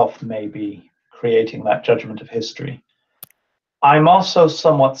itself may be creating that judgment of history. I'm also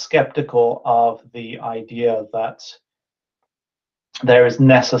somewhat skeptical of the idea that there is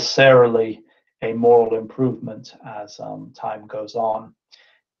necessarily a moral improvement as time goes on.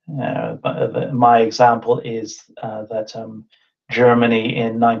 My example is that Germany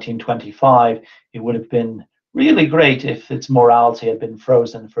in 1925, it would have been really great if its morality had been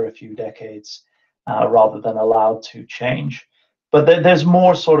frozen for a few decades rather than allowed to change. But there's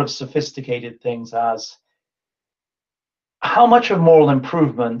more sort of sophisticated things, as how much of moral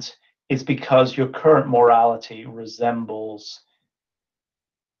improvement is because your current morality resembles,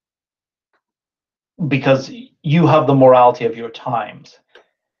 because you have the morality of your times.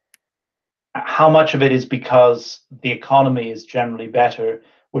 How much of it is because the economy is generally better,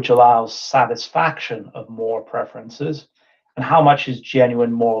 which allows satisfaction of more preferences, and how much is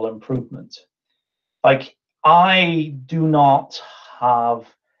genuine moral improvement? Like, I do not have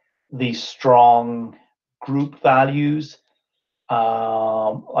these strong group values.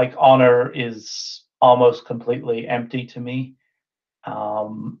 Like, honor is almost completely empty to me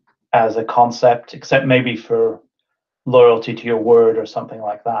as a concept, except maybe for loyalty to your word or something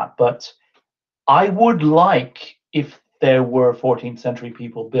like that. But I would like, if there were 14th century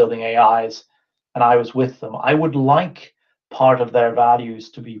people building AIs and I was with them, I would like part of their values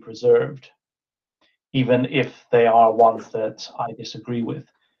to be preserved, even if they are ones that I disagree with.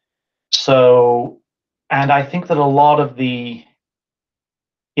 So And I think that a lot of the,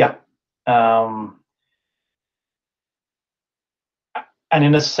 and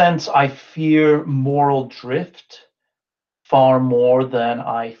in a sense, I fear moral drift far more than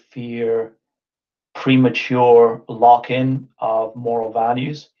I fear premature lock-in of moral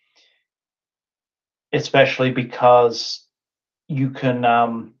values, especially because you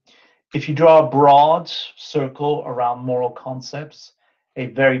can, if you draw a broad circle around moral concepts, a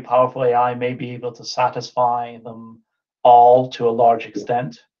very powerful AI may be able to satisfy them all to a large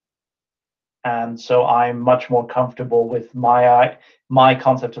extent. And so I'm much more comfortable with my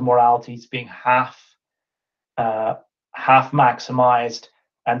concept of moralities being half maximized,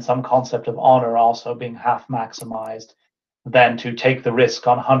 and some concept of honor also being half maximized, than to take the risk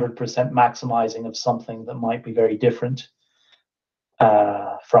on 100% maximizing of something that might be very different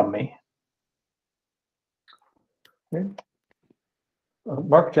from me. Okay.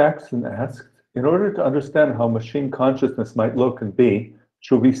 Mark Jackson asked, in order to understand how machine consciousness might look and be,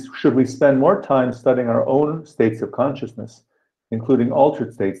 should we spend more time studying our own states of consciousness, including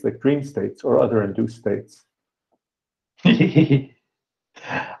altered states like dream states or other induced states?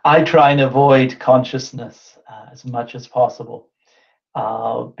 I try and avoid consciousness as much as possible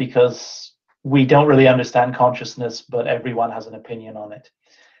because we don't really understand consciousness, but everyone has an opinion on it.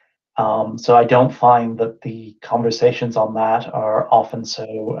 So I don't find that the conversations on that are often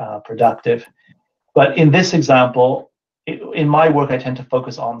so productive. But in this example, in my work, I tend to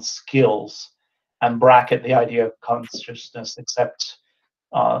focus on skills and bracket the idea of consciousness, except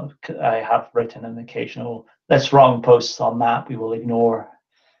I have written an occasional "that's wrong" posts on that. We will ignore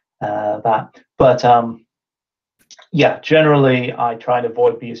that. But yeah, generally, I try to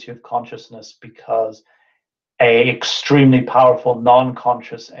avoid the issue of consciousness because a extremely powerful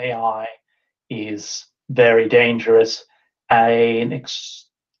non-conscious AI is very dangerous. A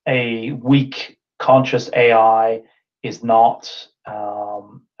weak conscious AI is not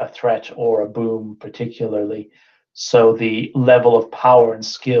a threat or a boom particularly. So the level of power and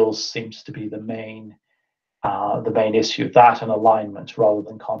skills seems to be the main issue, that and alignment rather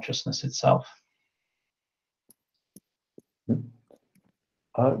than consciousness itself.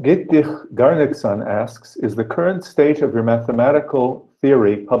 Geetdich Garnikson asks, is the current state of your mathematical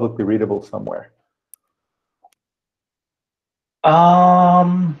theory publicly readable somewhere?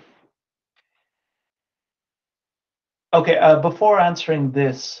 Okay, before answering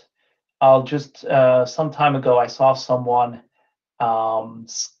this, I'll just, some time ago, I saw someone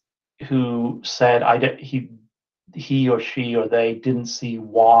who said he or she or they didn't see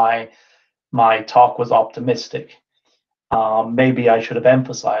why my talk was optimistic. Maybe I should have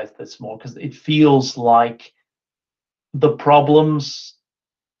emphasized this more, because it feels like the problems.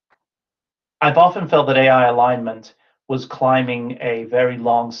 I've often felt that AI alignment was climbing a very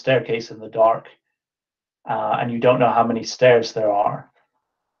long staircase in the dark, and you don't know how many stairs there are.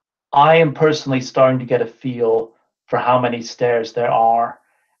 I am personally starting to get a feel for how many stairs there are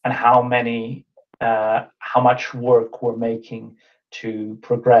and how much work we're making to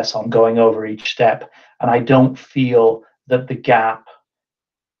progress on going over each step. And I don't feel that the gap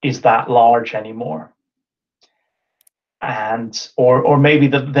is that large anymore. And or maybe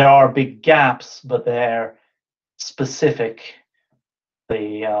that there are big gaps, but they're specific.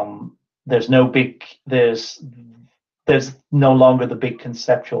 There's no longer the big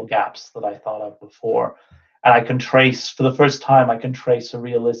conceptual gaps that I thought of before. And I can trace, for the first time, I can trace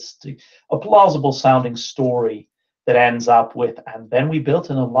a plausible sounding story that ends up with, and then we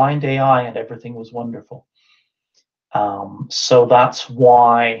built an aligned AI and everything was wonderful. So that's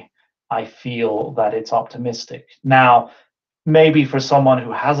why I feel that it's optimistic. Now, maybe for someone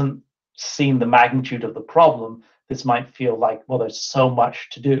who hasn't seen the magnitude of the problem, this might feel like, well, there's so much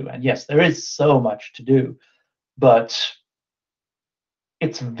to do. And yes, there is so much to do, but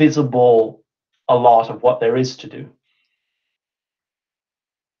it's visible a lot of what there is to do.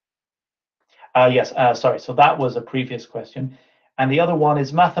 Yes, sorry. So that was a previous question. And the other one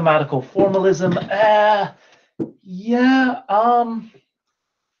is mathematical formalism. Yeah,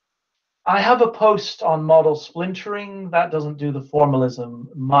 I have a post on model splintering that doesn't do the formalism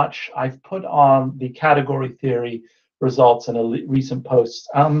much. I've put on the category theory results in a recent post.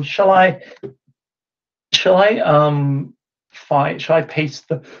 Shall I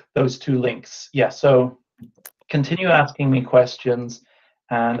paste those two links? Yeah. So continue asking me questions,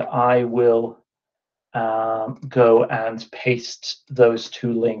 and I will go and paste those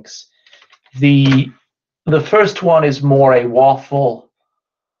two links. The first one is more a waffle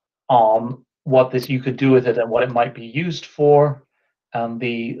on what you could do with it and what it might be used for. And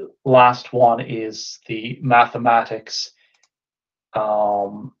the last one is the mathematics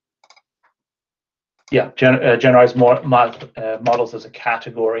generalize models as a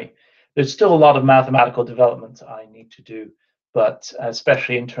category. There's still a lot of mathematical development I need to do, but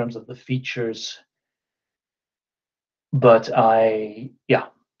especially in terms of the features. But it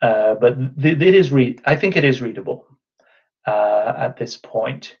is I think it is readable at this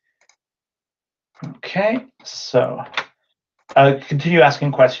point. Okay, so continue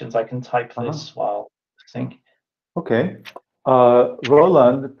asking questions. I can type this while I think. Okay.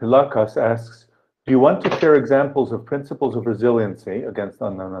 Roland Pilakas asks, do you want to share examples of principles of resiliency against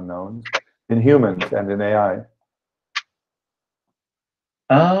unknown unknowns in humans and in AI?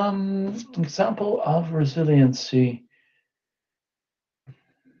 Example of resiliency.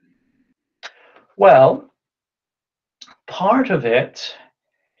 Well, part of it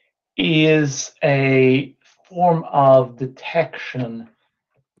is a form of detection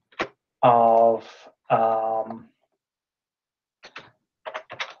of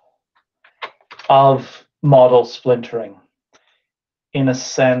model splintering, in a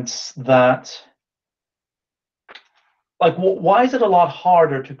sense that, like, why is it a lot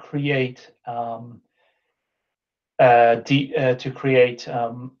harder to create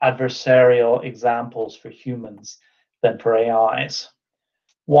adversarial examples for humans than for AIs?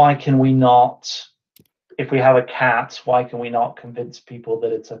 Why can we not, if we have a cat, why can we not convince people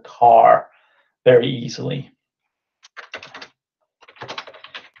that it's a car very easily?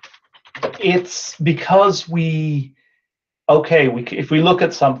 It's because if we look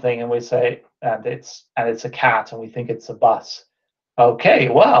at something and we say, and it's a cat, and we think it's a bus. Okay,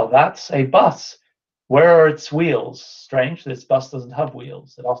 wow, that's a bus. Where are its wheels? Strange, this bus doesn't have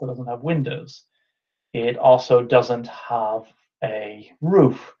wheels. It also doesn't have windows. It also doesn't have a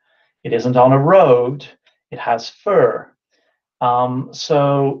roof. It isn't on a road. It has fur.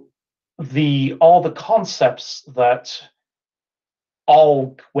 So all the concepts that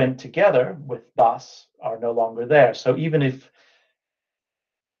all went together with bus are no longer there. So even if,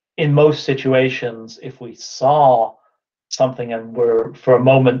 in most situations, if we saw something and for a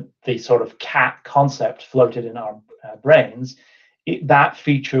moment the sort of cat concept floated in our brains, that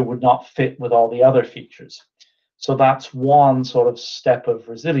feature would not fit with all the other features. So that's one sort of step of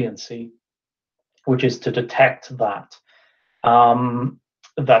resiliency, which is to detect that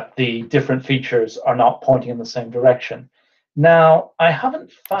that the different features are not pointing in the same direction. Now, I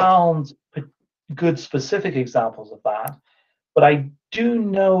haven't found good specific examples of that, but I do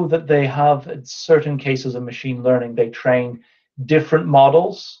know that they have, in certain cases of machine learning, they train different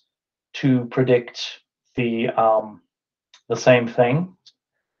models to predict the same thing,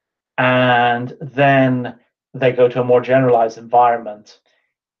 and then they go to a more generalized environment,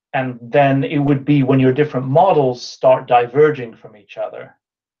 and then it would be when your different models start diverging from each other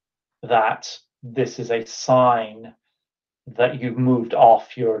that this is a sign that you've moved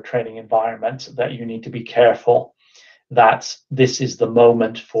off your training environment, that you need to be careful, that this is the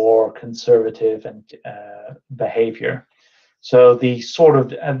moment for conservative and behavior. So the sort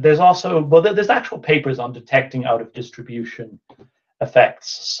of, there's also, well, there's actual papers on detecting out of distribution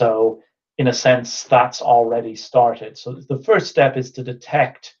effects. So in a sense, that's already started. So the first step is to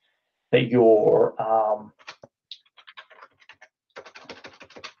detect that you're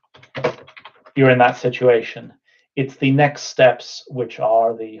in that situation. It's the next steps which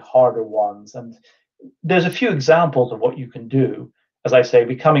are the harder ones. And there's a few examples of what you can do. As I say,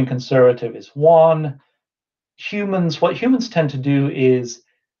 becoming conservative is one. What humans tend to do is,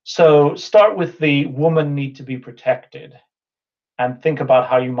 so start with the woman need to be protected and think about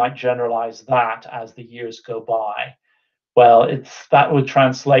how you might generalize that as the years go by. Well, that would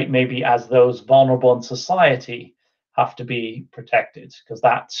translate maybe as those vulnerable in society have to be protected, because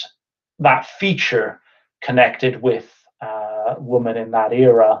that feature connected with women in that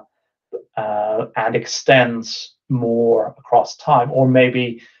era and extends more across time. Or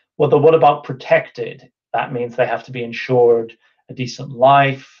maybe, well, what about protected? That means they have to be ensured a decent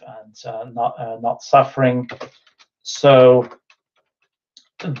life and not suffering. So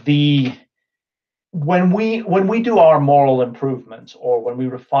when we do our moral improvement, or when we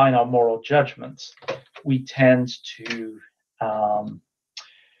refine our moral judgments, we tend to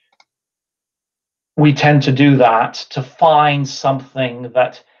do that to find something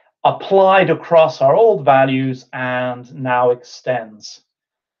that applied across our old values and now extends.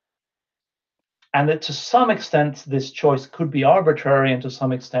 And that to some extent this choice could be arbitrary, and to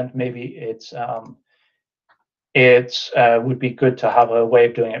some extent maybe it would be good to have a way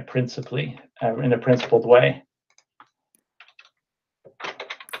of doing it principally, in a principled way.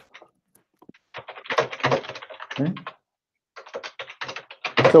 Okay.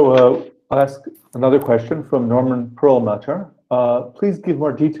 So I'll ask another question from Norman Perlmutter. please give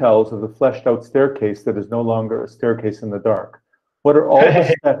more details of the fleshed out staircase that is no longer a staircase in the dark. What are all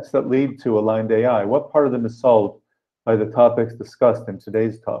the steps that lead to aligned AI? What part of them is solved by the topics discussed in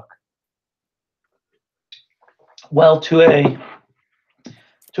today's talk? Well, to a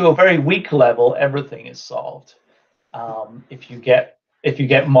very weak level, everything is solved. If you can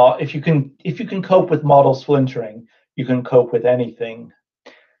cope with model splintering, you can cope with anything.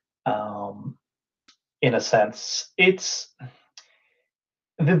 In a sense, this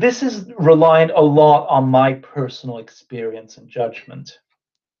is reliant a lot on my personal experience and judgment.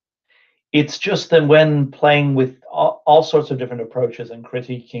 It's just that when playing with all sorts of different approaches and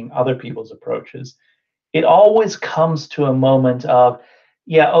critiquing other people's approaches, it always comes to a moment of,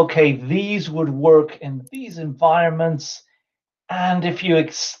 yeah, okay, these would work in these environments, and if you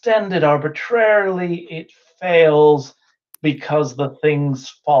extend it arbitrarily, it fails because the things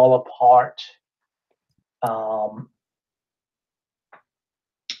fall apart.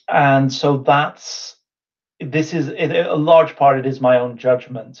 And so a large part, it is my own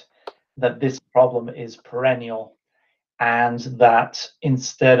judgment that this problem is perennial, and that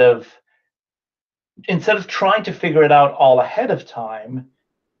instead of trying to figure it out all ahead of time,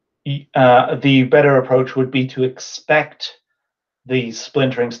 the better approach would be to expect these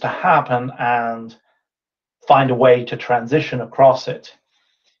splinterings to happen and find a way to transition across it.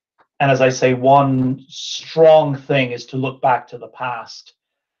 And as I say, one strong thing is to look back to the past,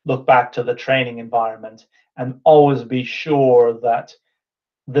 look back to the training environment, and always be sure that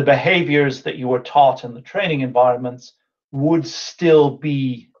the behaviors that you were taught in the training environments would still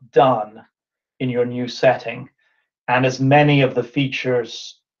be done in your new setting, and as many of the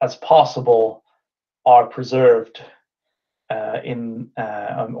features as possible are preserved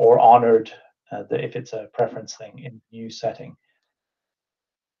or honored if it's a preference thing in new setting.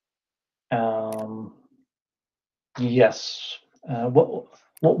 Yes.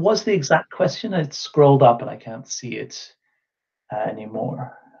 What was the exact question? It scrolled up and I can't see it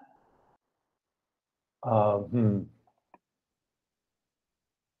anymore.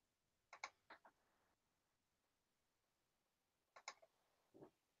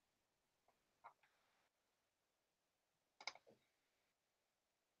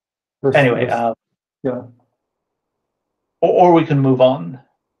 Anyway, yeah. Or we can move on.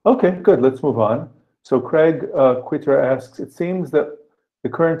 Okay, good. Let's move on. So Craig Quitter asks, it seems that the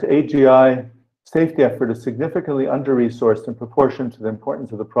current AGI safety effort is significantly under-resourced in proportion to the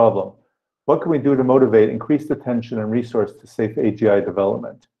importance of the problem. What can we do to motivate increased attention and resource to safe AGI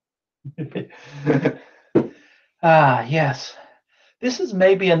development? Yes. This is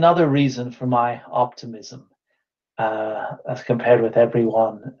maybe another reason for my optimism as compared with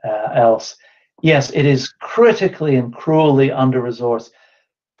everyone else. Yes, it is critically and cruelly under-resourced,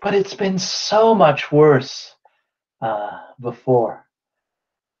 but it's been so much worse before.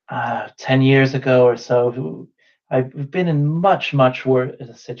 10 years ago or so, I've been in much worse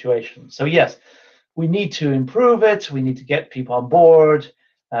situations. So yes, we need to improve it. We need to get people on board,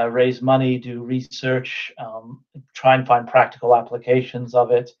 raise money, do research, try and find practical applications of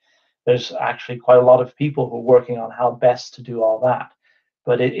it. There's actually quite a lot of people who are working on how best to do all that.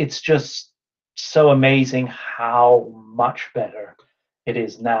 But it's just so amazing how much better it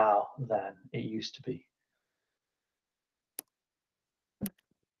is now than it used to be.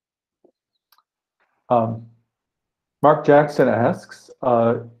 Mark Jackson asks,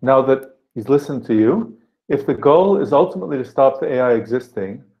 now that he's listened to you, if the goal is ultimately to stop the AI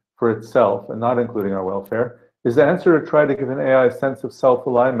existing for itself and not including our welfare, is the answer to try to give an AI a sense of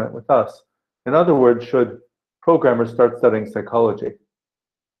self-alignment with us? In other words, should programmers start studying psychology?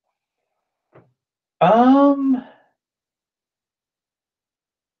 I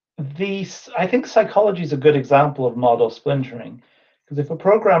think psychology is a good example of model splintering, because if a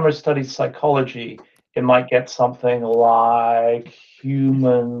programmer studies psychology, it might get something like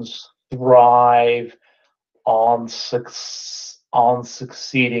humans thrive on succeeding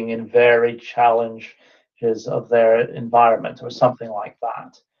in varied challenges of their environment, or something like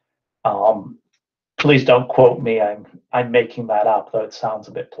that. Please don't quote me. I'm making that up, though it sounds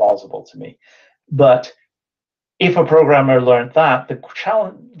a bit plausible to me. But if a programmer learned that,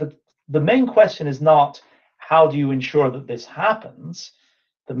 the main question is not how do you ensure that this happens.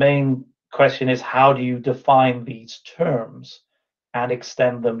 The main question is how do you define these terms and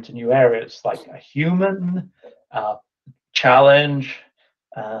extend them to new areas, like a human, challenge,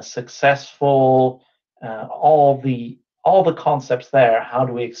 successful, all the concepts there. How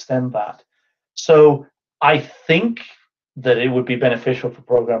do we extend that? So I think that it would be beneficial for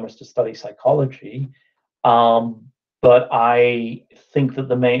programmers to study psychology, but I think that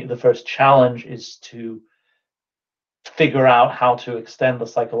the first challenge is to figure out how to extend the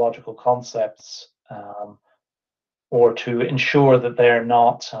psychological concepts, or to ensure that they're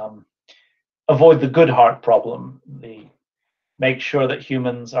not avoid the good heart problem, the make sure that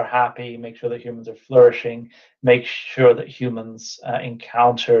humans are happy, make sure that humans are flourishing, make sure that humans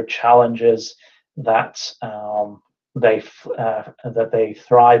encounter challenges that they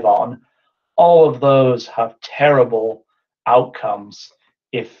thrive on. All of those have terrible outcomes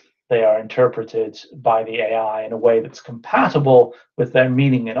if they are interpreted by the AI in a way that's compatible with their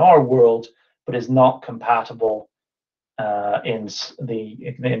meaning in our world, but is not compatible in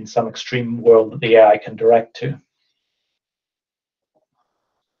some extreme world that the AI can direct to.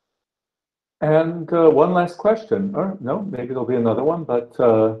 And one last question, or no, maybe there'll be another one, but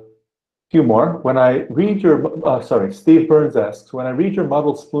a few more. When I read your, Steve Burns asks, when I read your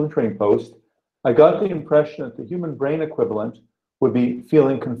model splintering post, I got the impression that the human brain equivalent would be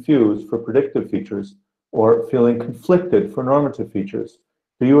feeling confused for predictive features or feeling conflicted for normative features.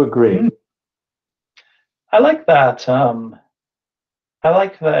 Do you agree? I like that. I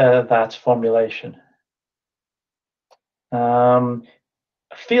like that formulation.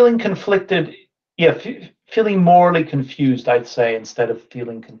 Feeling conflicted, yeah, feeling morally confused, I'd say, instead of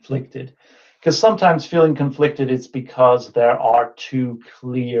feeling conflicted. Because sometimes feeling conflicted is because there are two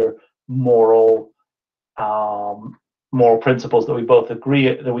clear moral principles that we both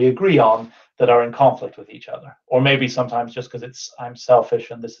agree on that are in conflict with each other. Or maybe sometimes just because I'm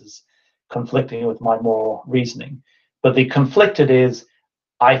selfish and this is conflicting with my moral reasoning. But the conflicted is,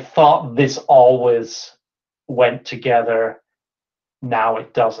 I thought this always went together, now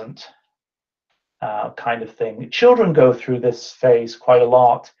it doesn't, kind of thing. Children go through this phase quite a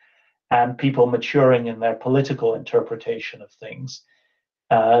lot, and people maturing in their political interpretation of things,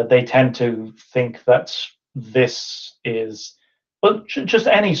 they tend to think that this is, well, just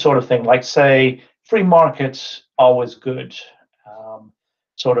any sort of thing, like say, free markets always good,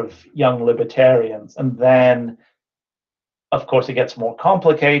 sort of young libertarians, and then of course it gets more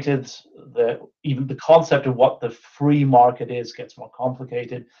complicated. Even the concept of what the free market is gets more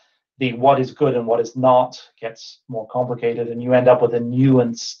complicated. The what is good and what is not gets more complicated, and you end up with a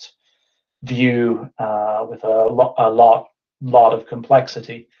nuanced view with a lot of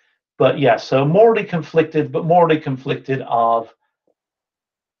complexity. But yeah, so morally conflicted, but morally conflicted of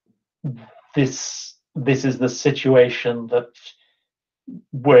this is the situation that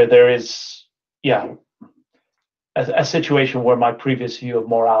where there is, yeah, a situation where my previous view of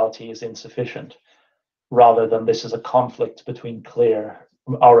morality is insufficient, rather than this is a conflict between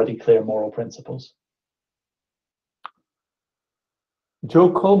already clear moral principles.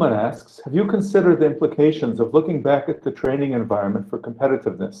 Joe Coleman asks, have you considered the implications of looking back at the training environment for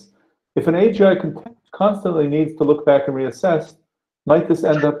competitiveness? If an AGI constantly needs to look back and reassess, might this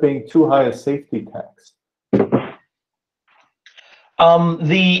end up being too high a safety tax?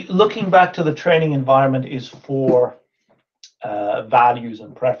 The looking back to the training environment is for values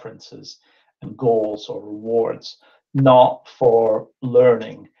and preferences and goals or rewards, not for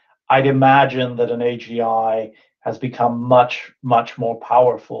learning. I'd imagine that an AGI has become much, much more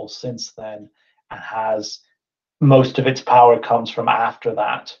powerful since then, and has most of its power comes from after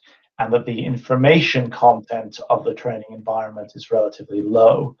that, and that the information content of the training environment is relatively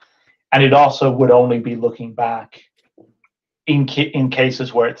low. And it also would only be looking back in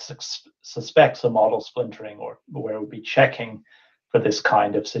cases where it suspects a model splintering, or where it would be checking for this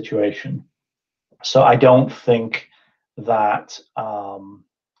kind of situation. So I don't think that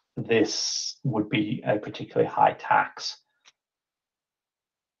this would be a particularly high tax.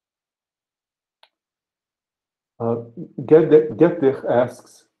 Getdich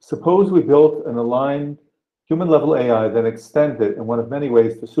asks, suppose we built an aligned human-level AI that extended in one of many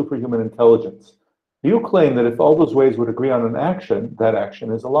ways to superhuman intelligence. Do you claim that if all those ways would agree on an action, that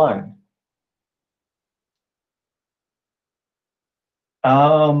action is aligned?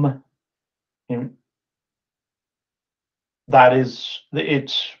 That is,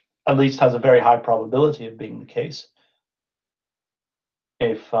 it at least has a very high probability of being the case.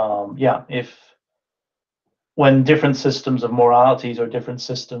 If when different systems of moralities or different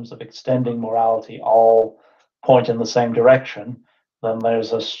systems of extending morality all point in the same direction, then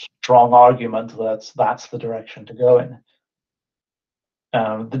there's a strong argument that that's the direction to go in.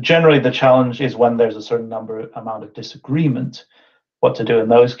 Generally, the challenge is when there's a certain amount of disagreement, what to do in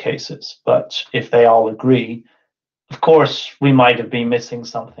those cases. But if they all agree, of course, we might have been missing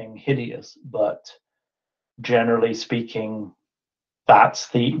something hideous, but generally speaking, that's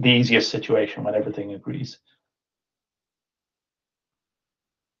the easiest situation when everything agrees.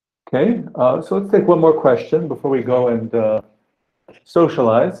 Okay, so let's take one more question before we go and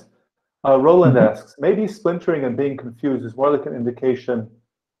socialize. Roland asks, maybe splintering and being confused is more like an indication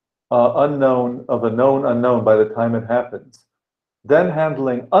unknown of a known unknown by the time it happens. Then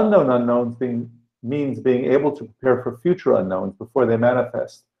handling unknown unknowns means being able to prepare for future unknowns before they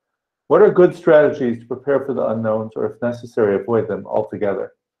manifest. What are good strategies to prepare for the unknowns, or if necessary, avoid them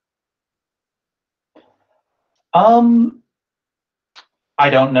altogether? I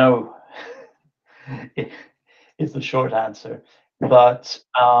don't know is the short answer, but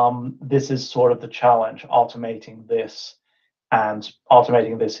this is sort of the challenge, automating this and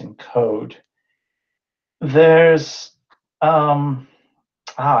automating this in code. There's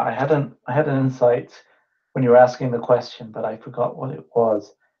I had an insight when you were asking the question, but I forgot what it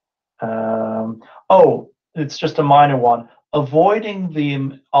was. Oh, it's just a minor one. Avoiding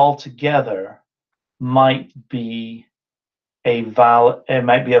them altogether might be a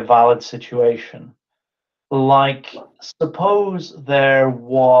valid situation. Like, suppose there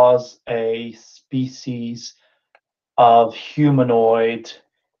was a species of humanoid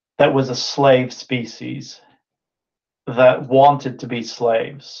that was a slave species that wanted to be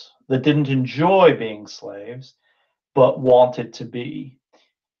slaves, that didn't enjoy being slaves, but wanted to be.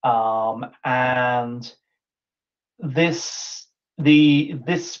 And this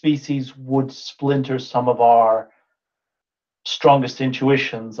species would splinter some of our strongest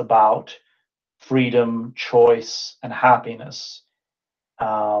intuitions about freedom, choice, and happiness.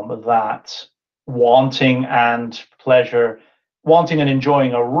 That wanting and pleasure, wanting and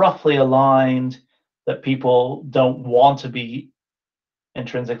enjoying are roughly aligned, that people don't want to be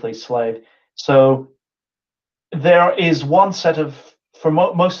intrinsically slave. So there is one set of, for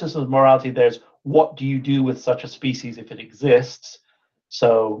most systems of morality, there's what do you do with such a species if it exists?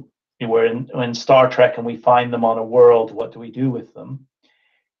 So we're in Star Trek and we find them on a world, what do we do with them?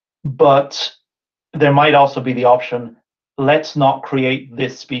 But there might also be the option, let's not create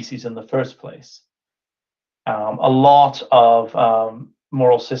this species in the first place. A lot of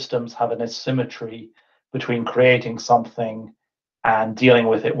moral systems have an asymmetry between creating something and dealing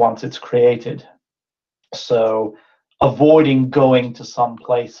with it once it's created. So avoiding going to some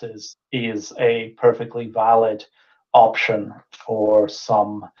places is a perfectly valid option for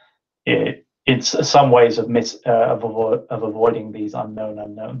some. It's some ways of avoiding these unknown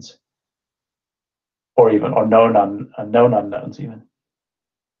unknowns, or known unknowns even.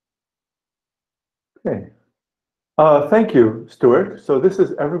 Okay. Thank you, Stuart. So this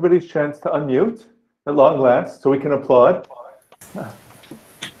is everybody's chance to unmute at long last, so we can applaud.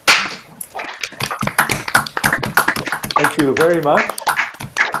 Thank you very much.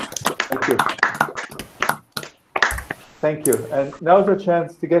 Thank you. Thank you. And now's our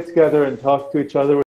chance to get together and talk to each other.